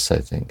is this, I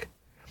think.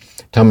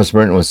 Thomas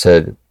Merton once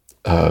said,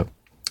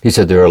 he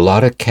said, there are a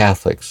lot of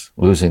Catholics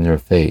losing their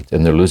faith,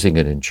 and they're losing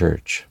it in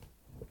church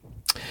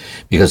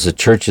because the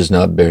church is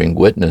not bearing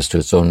witness to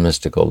its own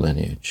mystical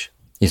lineage.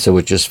 He said,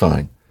 which is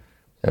fine.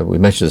 We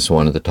mentioned this in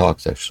one of the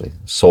talks, actually.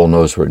 The soul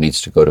knows where it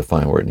needs to go to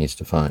find where it needs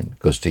to find. It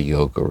goes to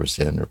yoga or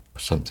Zen or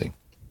something.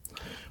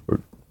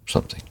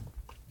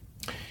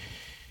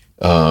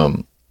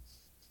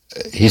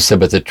 He said,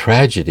 but the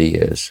tragedy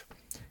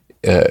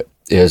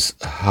is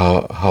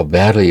how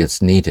badly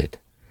it's needed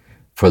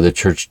for the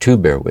church to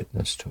bear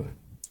witness to it,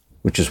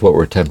 which is what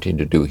we're attempting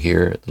to do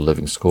here at the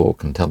Living School,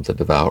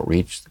 Contemplative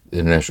Outreach,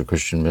 International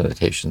Christian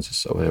Meditations, and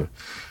so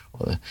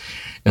on.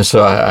 And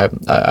so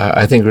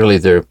I think really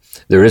there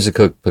is a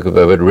cookbook of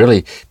it, but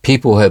really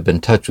people who have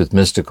been touched with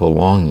mystical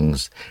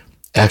longings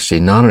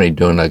actually not only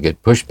do not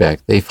get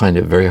pushback, they find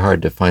it very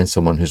hard to find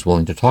someone who's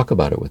willing to talk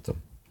about it with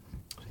them.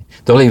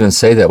 They'll even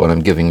say that when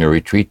I'm giving a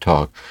retreat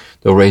talk.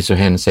 They'll raise their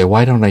hand and say,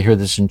 why don't I hear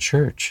this in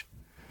church?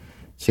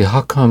 See,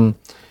 how come,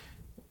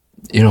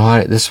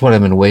 this is what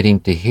I've been waiting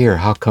to hear.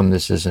 How come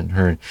this isn't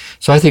heard?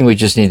 So I think we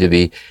just need to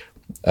be,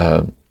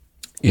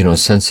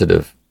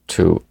 sensitive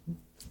to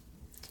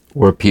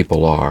where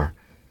people are.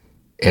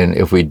 And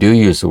if we do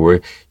use the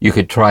word, you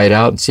could try it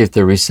out and see if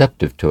they're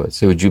receptive to it.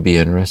 So would you be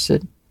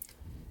interested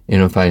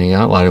in finding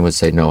out? A lot of them would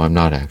say, no, I'm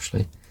not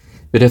actually.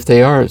 But if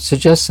they are,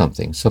 suggest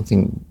something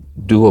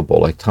doable,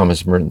 like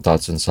Thomas Merton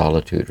Thoughts in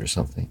Solitude or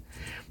something.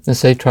 And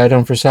say, try it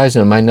on for size,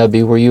 and it might not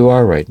be where you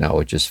are right now,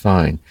 which is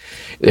fine.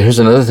 Here's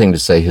another thing to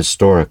say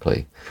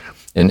historically.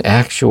 In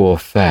actual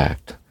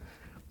fact,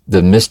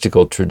 the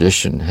mystical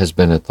tradition has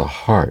been at the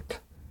heart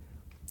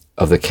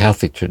of the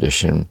Catholic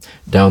tradition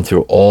down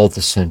through all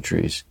the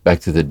centuries, back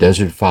to the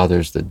Desert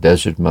Fathers, the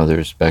Desert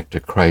Mothers, back to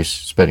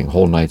Christ spending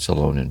whole nights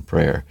alone in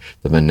prayer.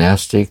 The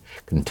monastic,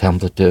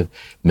 contemplative,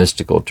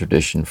 mystical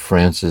tradition,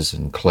 Francis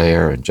and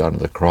Clare and John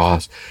of the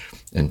Cross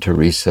and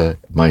Teresa,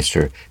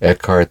 Meister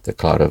Eckhart, the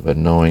Cloud of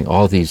Unknowing,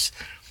 all these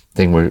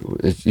things where,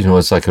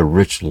 it's like a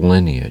rich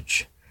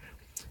lineage.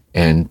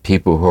 And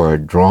people who are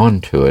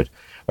drawn to it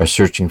are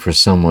searching for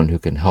someone who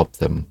can help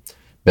them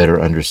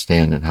better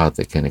understand and how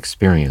they can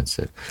experience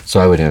it. So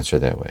I would answer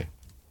that way.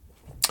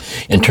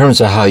 In terms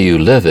of how you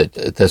live it,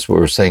 that's what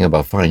we're saying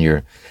about find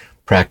your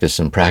practice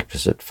and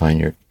practice it, find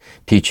your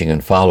teaching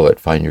and follow it,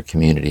 find your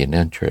community and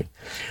enter it.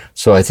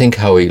 So I think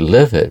how we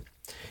live it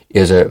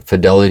is a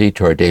fidelity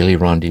to our daily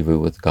rendezvous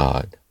with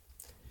God,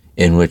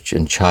 in which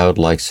in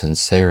childlike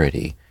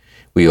sincerity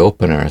we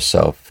open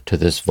ourselves to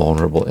this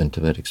vulnerable,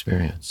 intimate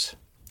experience.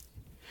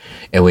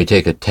 And we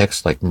take a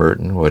text like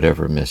Merton,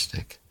 whatever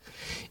mystic,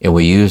 and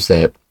we use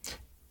that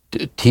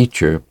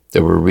teacher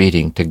that we're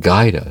reading to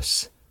guide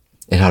us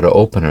in how to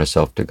open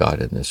ourselves to God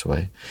in this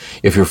way.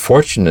 If you're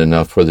fortunate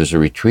enough where there's a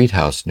retreat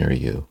house near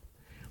you,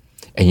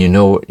 and you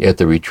know at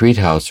the retreat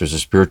house there's a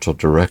spiritual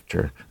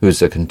director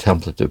who's a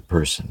contemplative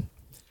person,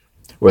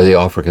 where they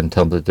offer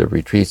contemplative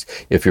retreats,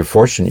 if you're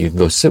fortunate, you can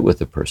go sit with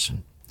the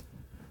person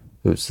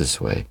who's this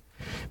way.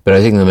 But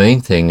I think the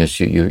main thing is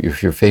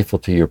if you're faithful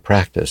to your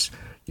practice,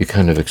 you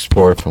kind of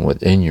explore from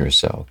within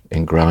yourself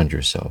and ground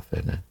yourself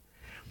in it.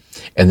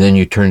 And then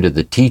you turn to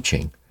the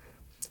teaching,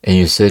 and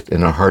you sit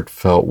in a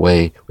heartfelt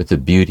way with the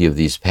beauty of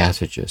these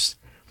passages.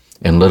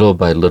 And little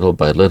by little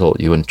by little,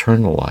 you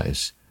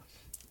internalize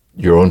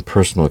your own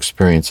personal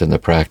experience in the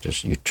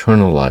practice. You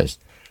internalize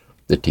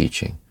the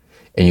teaching.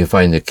 And you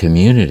find the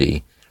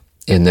community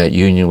in that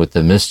union with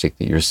the mystic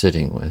that you're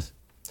sitting with.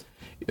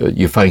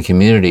 You find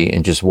community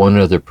in just one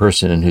other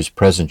person in whose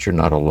presence you're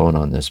not alone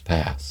on this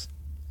path.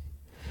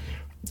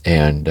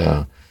 And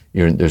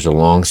there's a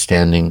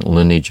long-standing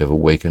lineage of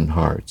awakened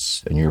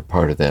hearts, and you're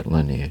part of that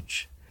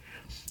lineage.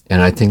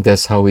 And I think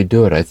that's how we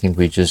do it. I think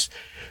we just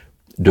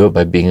do it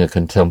by being a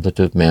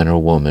contemplative man or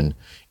woman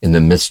in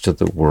the midst of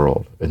the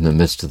world, in the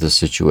midst of the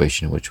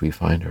situation in which we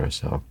find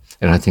ourselves.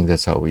 And I think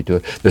that's how we do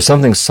it. There's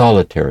something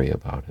solitary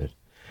about it.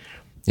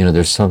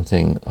 There's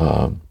something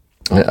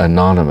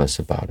anonymous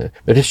about it.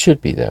 But it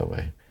should be that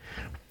way.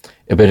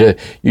 But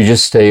you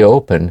just stay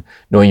open,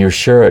 knowing you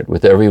share it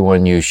with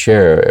everyone you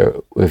share.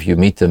 If you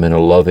meet them in a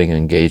loving,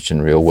 engaged,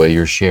 and real way,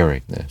 you're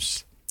sharing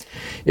this.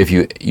 If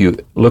you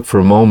look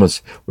for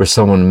moments where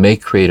someone may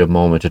create a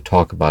moment to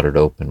talk about it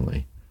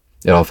openly.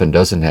 It often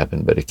doesn't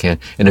happen, but it can.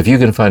 And if you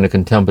can find a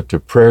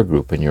contemplative prayer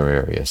group in your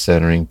area,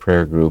 centering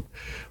prayer group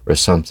or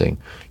something,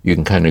 you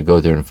can kind of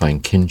go there and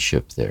find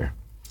kinship there.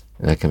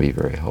 And that can be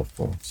very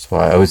helpful. So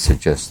I would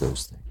suggest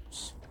those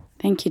things.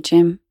 Thank you,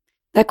 Jim.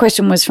 That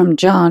question was from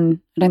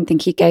John. I don't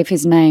think he gave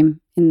his name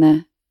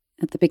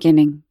at the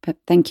beginning, but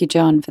thank you,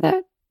 John, for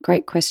that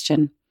great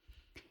question.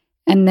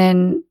 And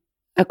then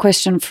a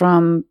question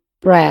from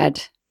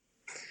Brad.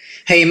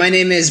 Hey, my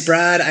name is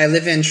Brad. I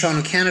live in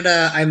Toronto,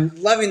 Canada. I'm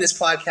loving this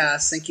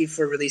podcast. Thank you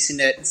for releasing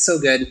it. It's so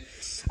good.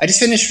 I just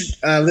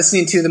finished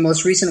listening to the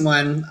most recent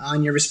one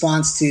on your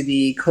response to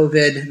the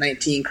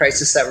COVID-19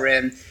 crisis that we're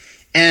in.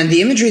 And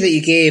the imagery that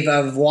you gave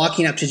of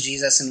walking up to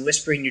Jesus and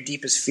whispering your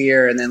deepest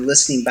fear and then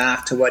listening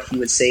back to what he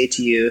would say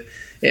to you,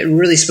 it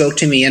really spoke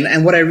to me.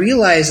 And what I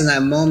realized in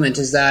that moment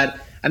is that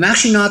I'm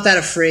actually not that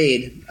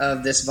afraid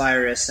of this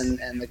virus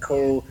and the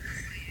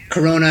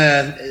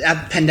corona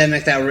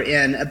pandemic that we're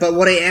in. But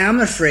what I am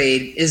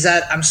afraid is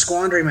that I'm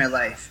squandering my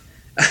life.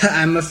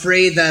 I'm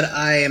afraid that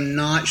I am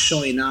not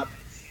showing up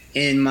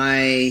in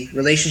my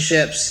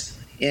relationships,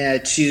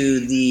 to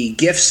the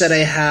gifts that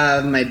I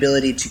have, my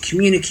ability to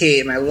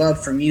communicate, my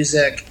love for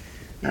music,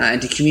 and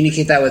to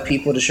communicate that with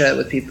people, to share that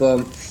with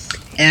people.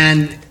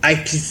 And I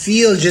could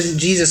feel just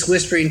Jesus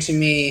whispering to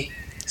me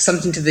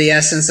something to the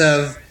essence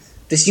of,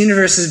 this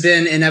universe has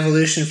been in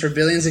evolution for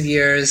billions of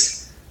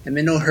years. I'm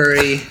in no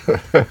hurry.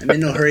 I'm in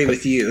no hurry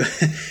with you.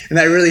 And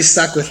that really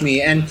stuck with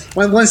me. And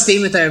one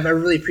statement that I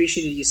really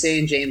appreciated you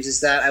saying, James,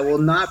 is that I will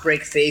not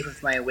break faith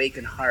with my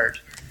awakened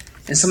heart.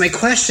 And so my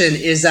question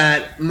is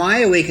that my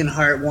awakened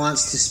heart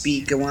wants to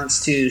speak, it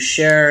wants to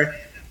share,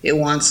 it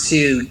wants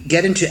to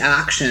get into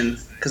action,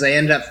 because I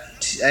end up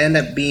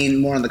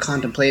being more on the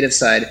contemplative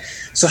side.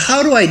 So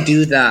how do I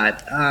do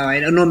that? I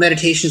know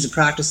meditation is a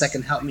practice that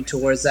can help me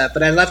towards that,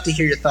 but I'd love to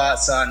hear your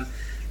thoughts on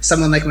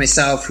someone like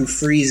myself who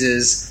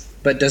freezes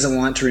but doesn't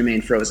want to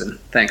remain frozen.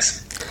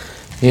 Thanks.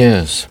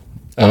 Yes.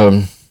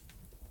 I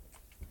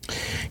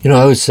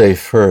would say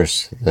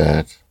first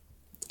that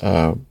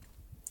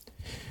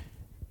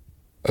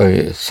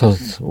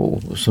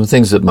some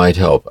things that might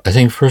help. I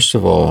think first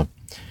of all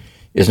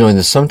is knowing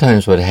that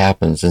sometimes what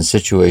happens in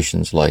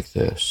situations like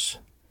this,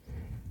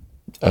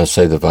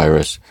 say the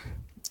virus,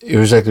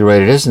 you're exactly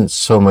right. It isn't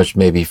so much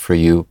maybe for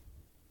you,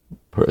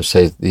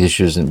 say the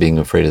issue isn't being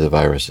afraid of the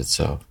virus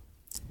itself,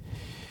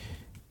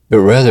 but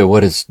rather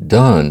what it's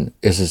done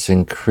is it's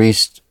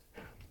increased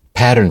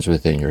patterns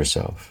within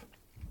yourself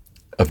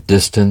of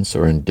distance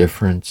or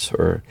indifference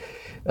or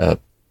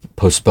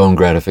postponed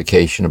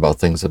gratification about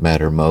things that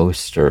matter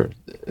most, or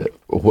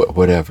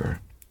whatever.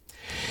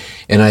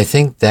 And I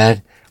think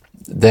that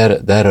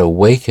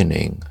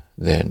awakening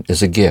then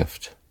is a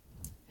gift,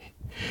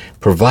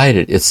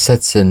 provided it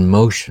sets in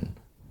motion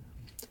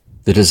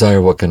the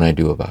desire, what can I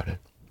do about it?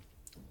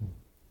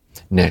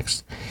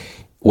 Next,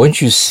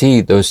 once you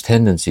see those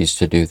tendencies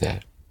to do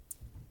that,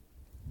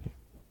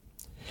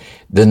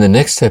 then the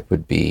next step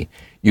would be,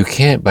 you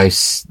can't, by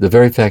the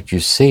very fact you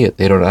see it,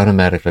 they don't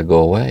automatically go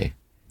away.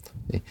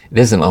 It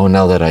isn't, oh,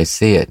 now that I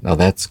see it, now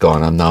that's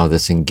gone. I'm now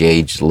this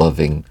engaged,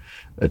 loving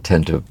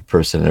attentive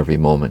person every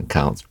moment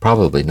counts.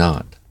 Probably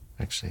not,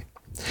 actually.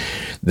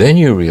 Then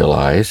you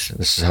realize,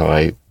 this is how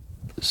I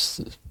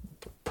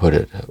put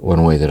it,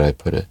 one way that I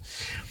put it.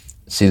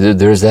 See,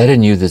 there's that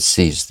in you that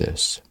sees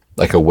this,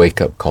 like a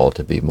wake-up call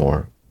to be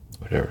more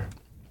whatever.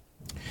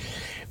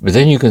 But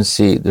then you can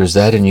see there's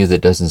that in you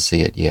that doesn't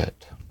see it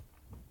yet.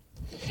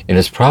 And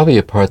it's probably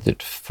a part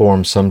that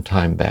formed some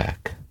time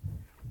back.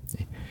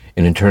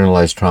 An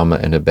internalized trauma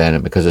and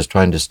abandonment because it's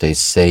trying to stay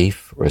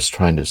safe, or it's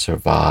trying to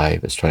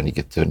survive, it's trying to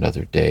get through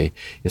another day.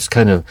 It's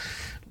kind of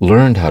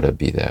learned how to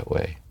be that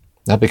way.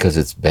 Not because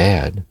it's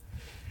bad,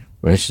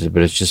 but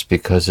it's just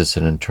because it's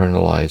an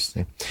internalized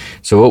thing.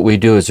 So what we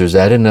do is there's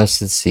that in us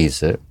that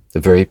sees it,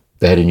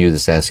 that in you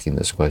that's asking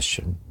this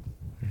question.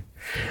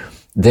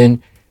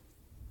 Then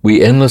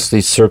we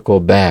endlessly circle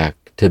back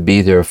to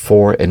be there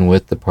for and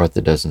with the part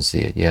that doesn't see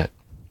it yet.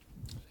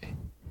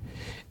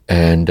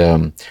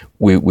 And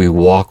we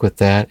walk with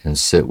that and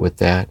sit with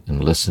that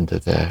and listen to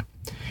that.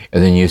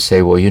 And then you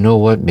say, well, you know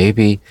what?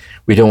 Maybe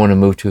we don't want to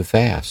move too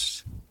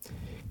fast.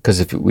 Because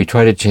if we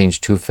try to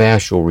change too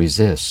fast, you'll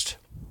resist.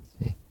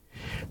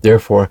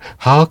 Therefore,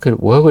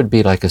 what would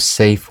be like a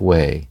safe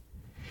way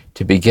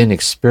to begin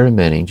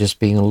experimenting, just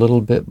being a little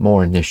bit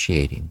more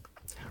initiating?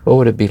 What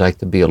would it be like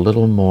to be a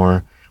little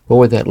more, what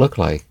would that look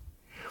like?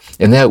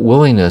 And that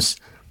willingness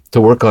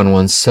to work on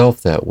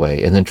oneself that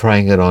way, and then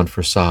trying it on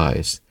for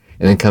size,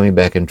 and then coming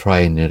back and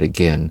trying it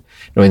again,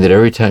 knowing that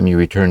every time you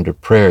return to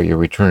prayer, you're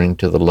returning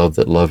to the love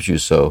that loves you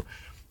so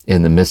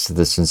in the midst of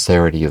the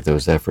sincerity of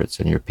those efforts,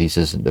 and your peace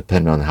isn't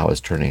dependent on how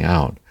it's turning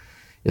out.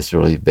 It's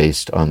really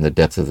based on the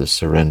depth of the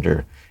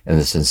surrender and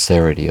the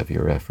sincerity of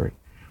your effort.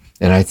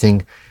 And I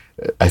think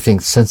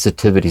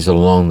sensitivities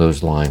along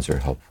those lines are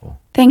helpful.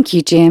 Thank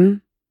you,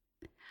 Jim.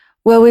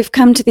 Well, we've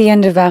come to the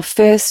end of our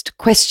first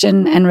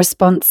question and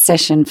response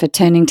session for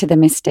Turning to the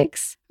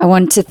Mystics. I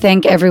want to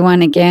thank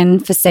everyone again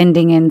for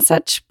sending in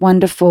such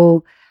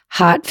wonderful,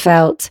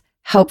 heartfelt,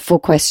 helpful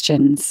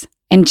questions.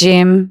 And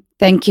Jim,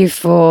 thank you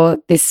for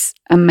this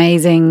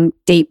amazing,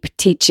 deep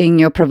teaching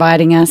you're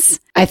providing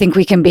us. I think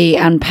we can be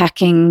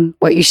unpacking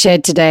what you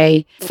shared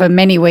today for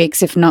many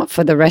weeks, if not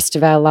for the rest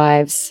of our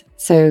lives.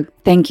 So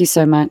thank you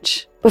so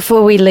much.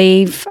 Before we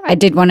leave, I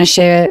did want to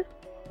share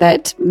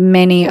that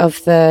many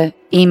of the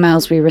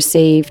emails we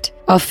received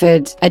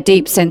offered a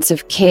deep sense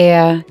of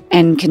care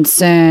and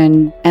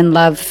concern and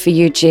love for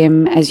you,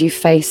 Jim, as you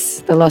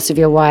face the loss of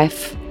your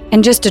wife,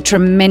 and just a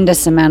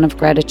tremendous amount of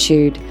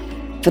gratitude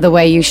for the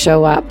way you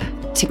show up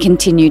to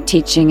continue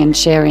teaching and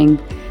sharing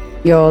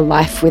your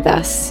life with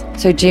us.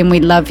 So, Jim, we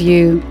love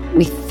you.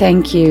 We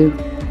thank you.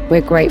 We're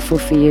grateful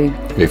for you.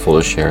 Grateful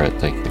to share it.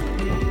 Thank you.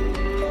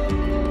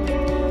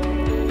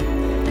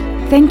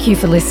 Thank you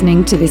for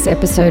listening to this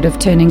episode of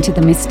Turning to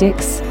the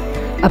Mystics,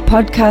 a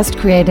podcast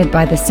created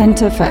by the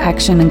Center for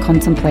Action and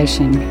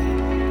Contemplation.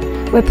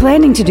 We're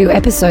planning to do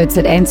episodes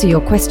that answer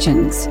your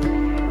questions.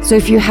 So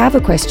if you have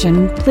a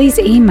question, please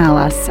email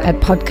us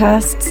at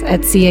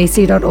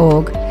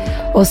podcasts@cac.org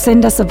or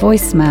send us a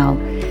voicemail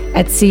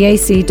at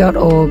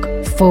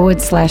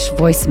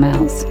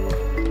cac.org/voicemails.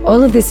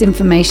 All of this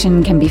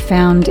information can be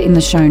found in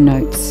the show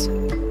notes.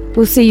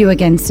 We'll see you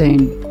again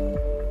soon.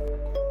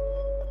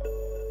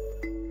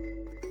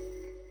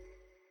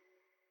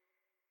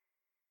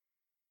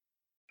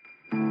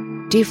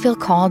 Do you feel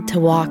called to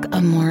walk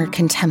a more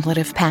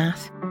contemplative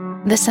path?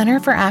 The Center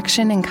for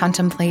Action and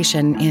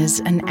Contemplation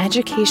is an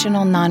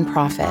educational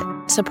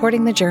nonprofit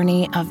supporting the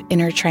journey of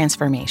inner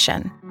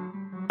transformation.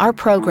 Our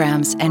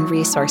programs and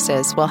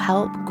resources will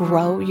help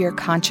grow your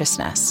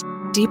consciousness,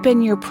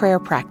 deepen your prayer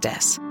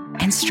practice,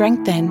 and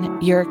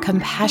strengthen your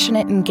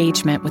compassionate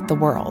engagement with the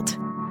world.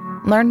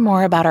 Learn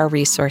more about our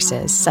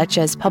resources, such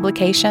as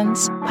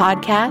publications,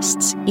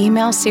 podcasts,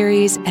 email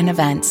series, and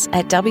events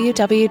at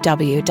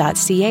www.cac.org.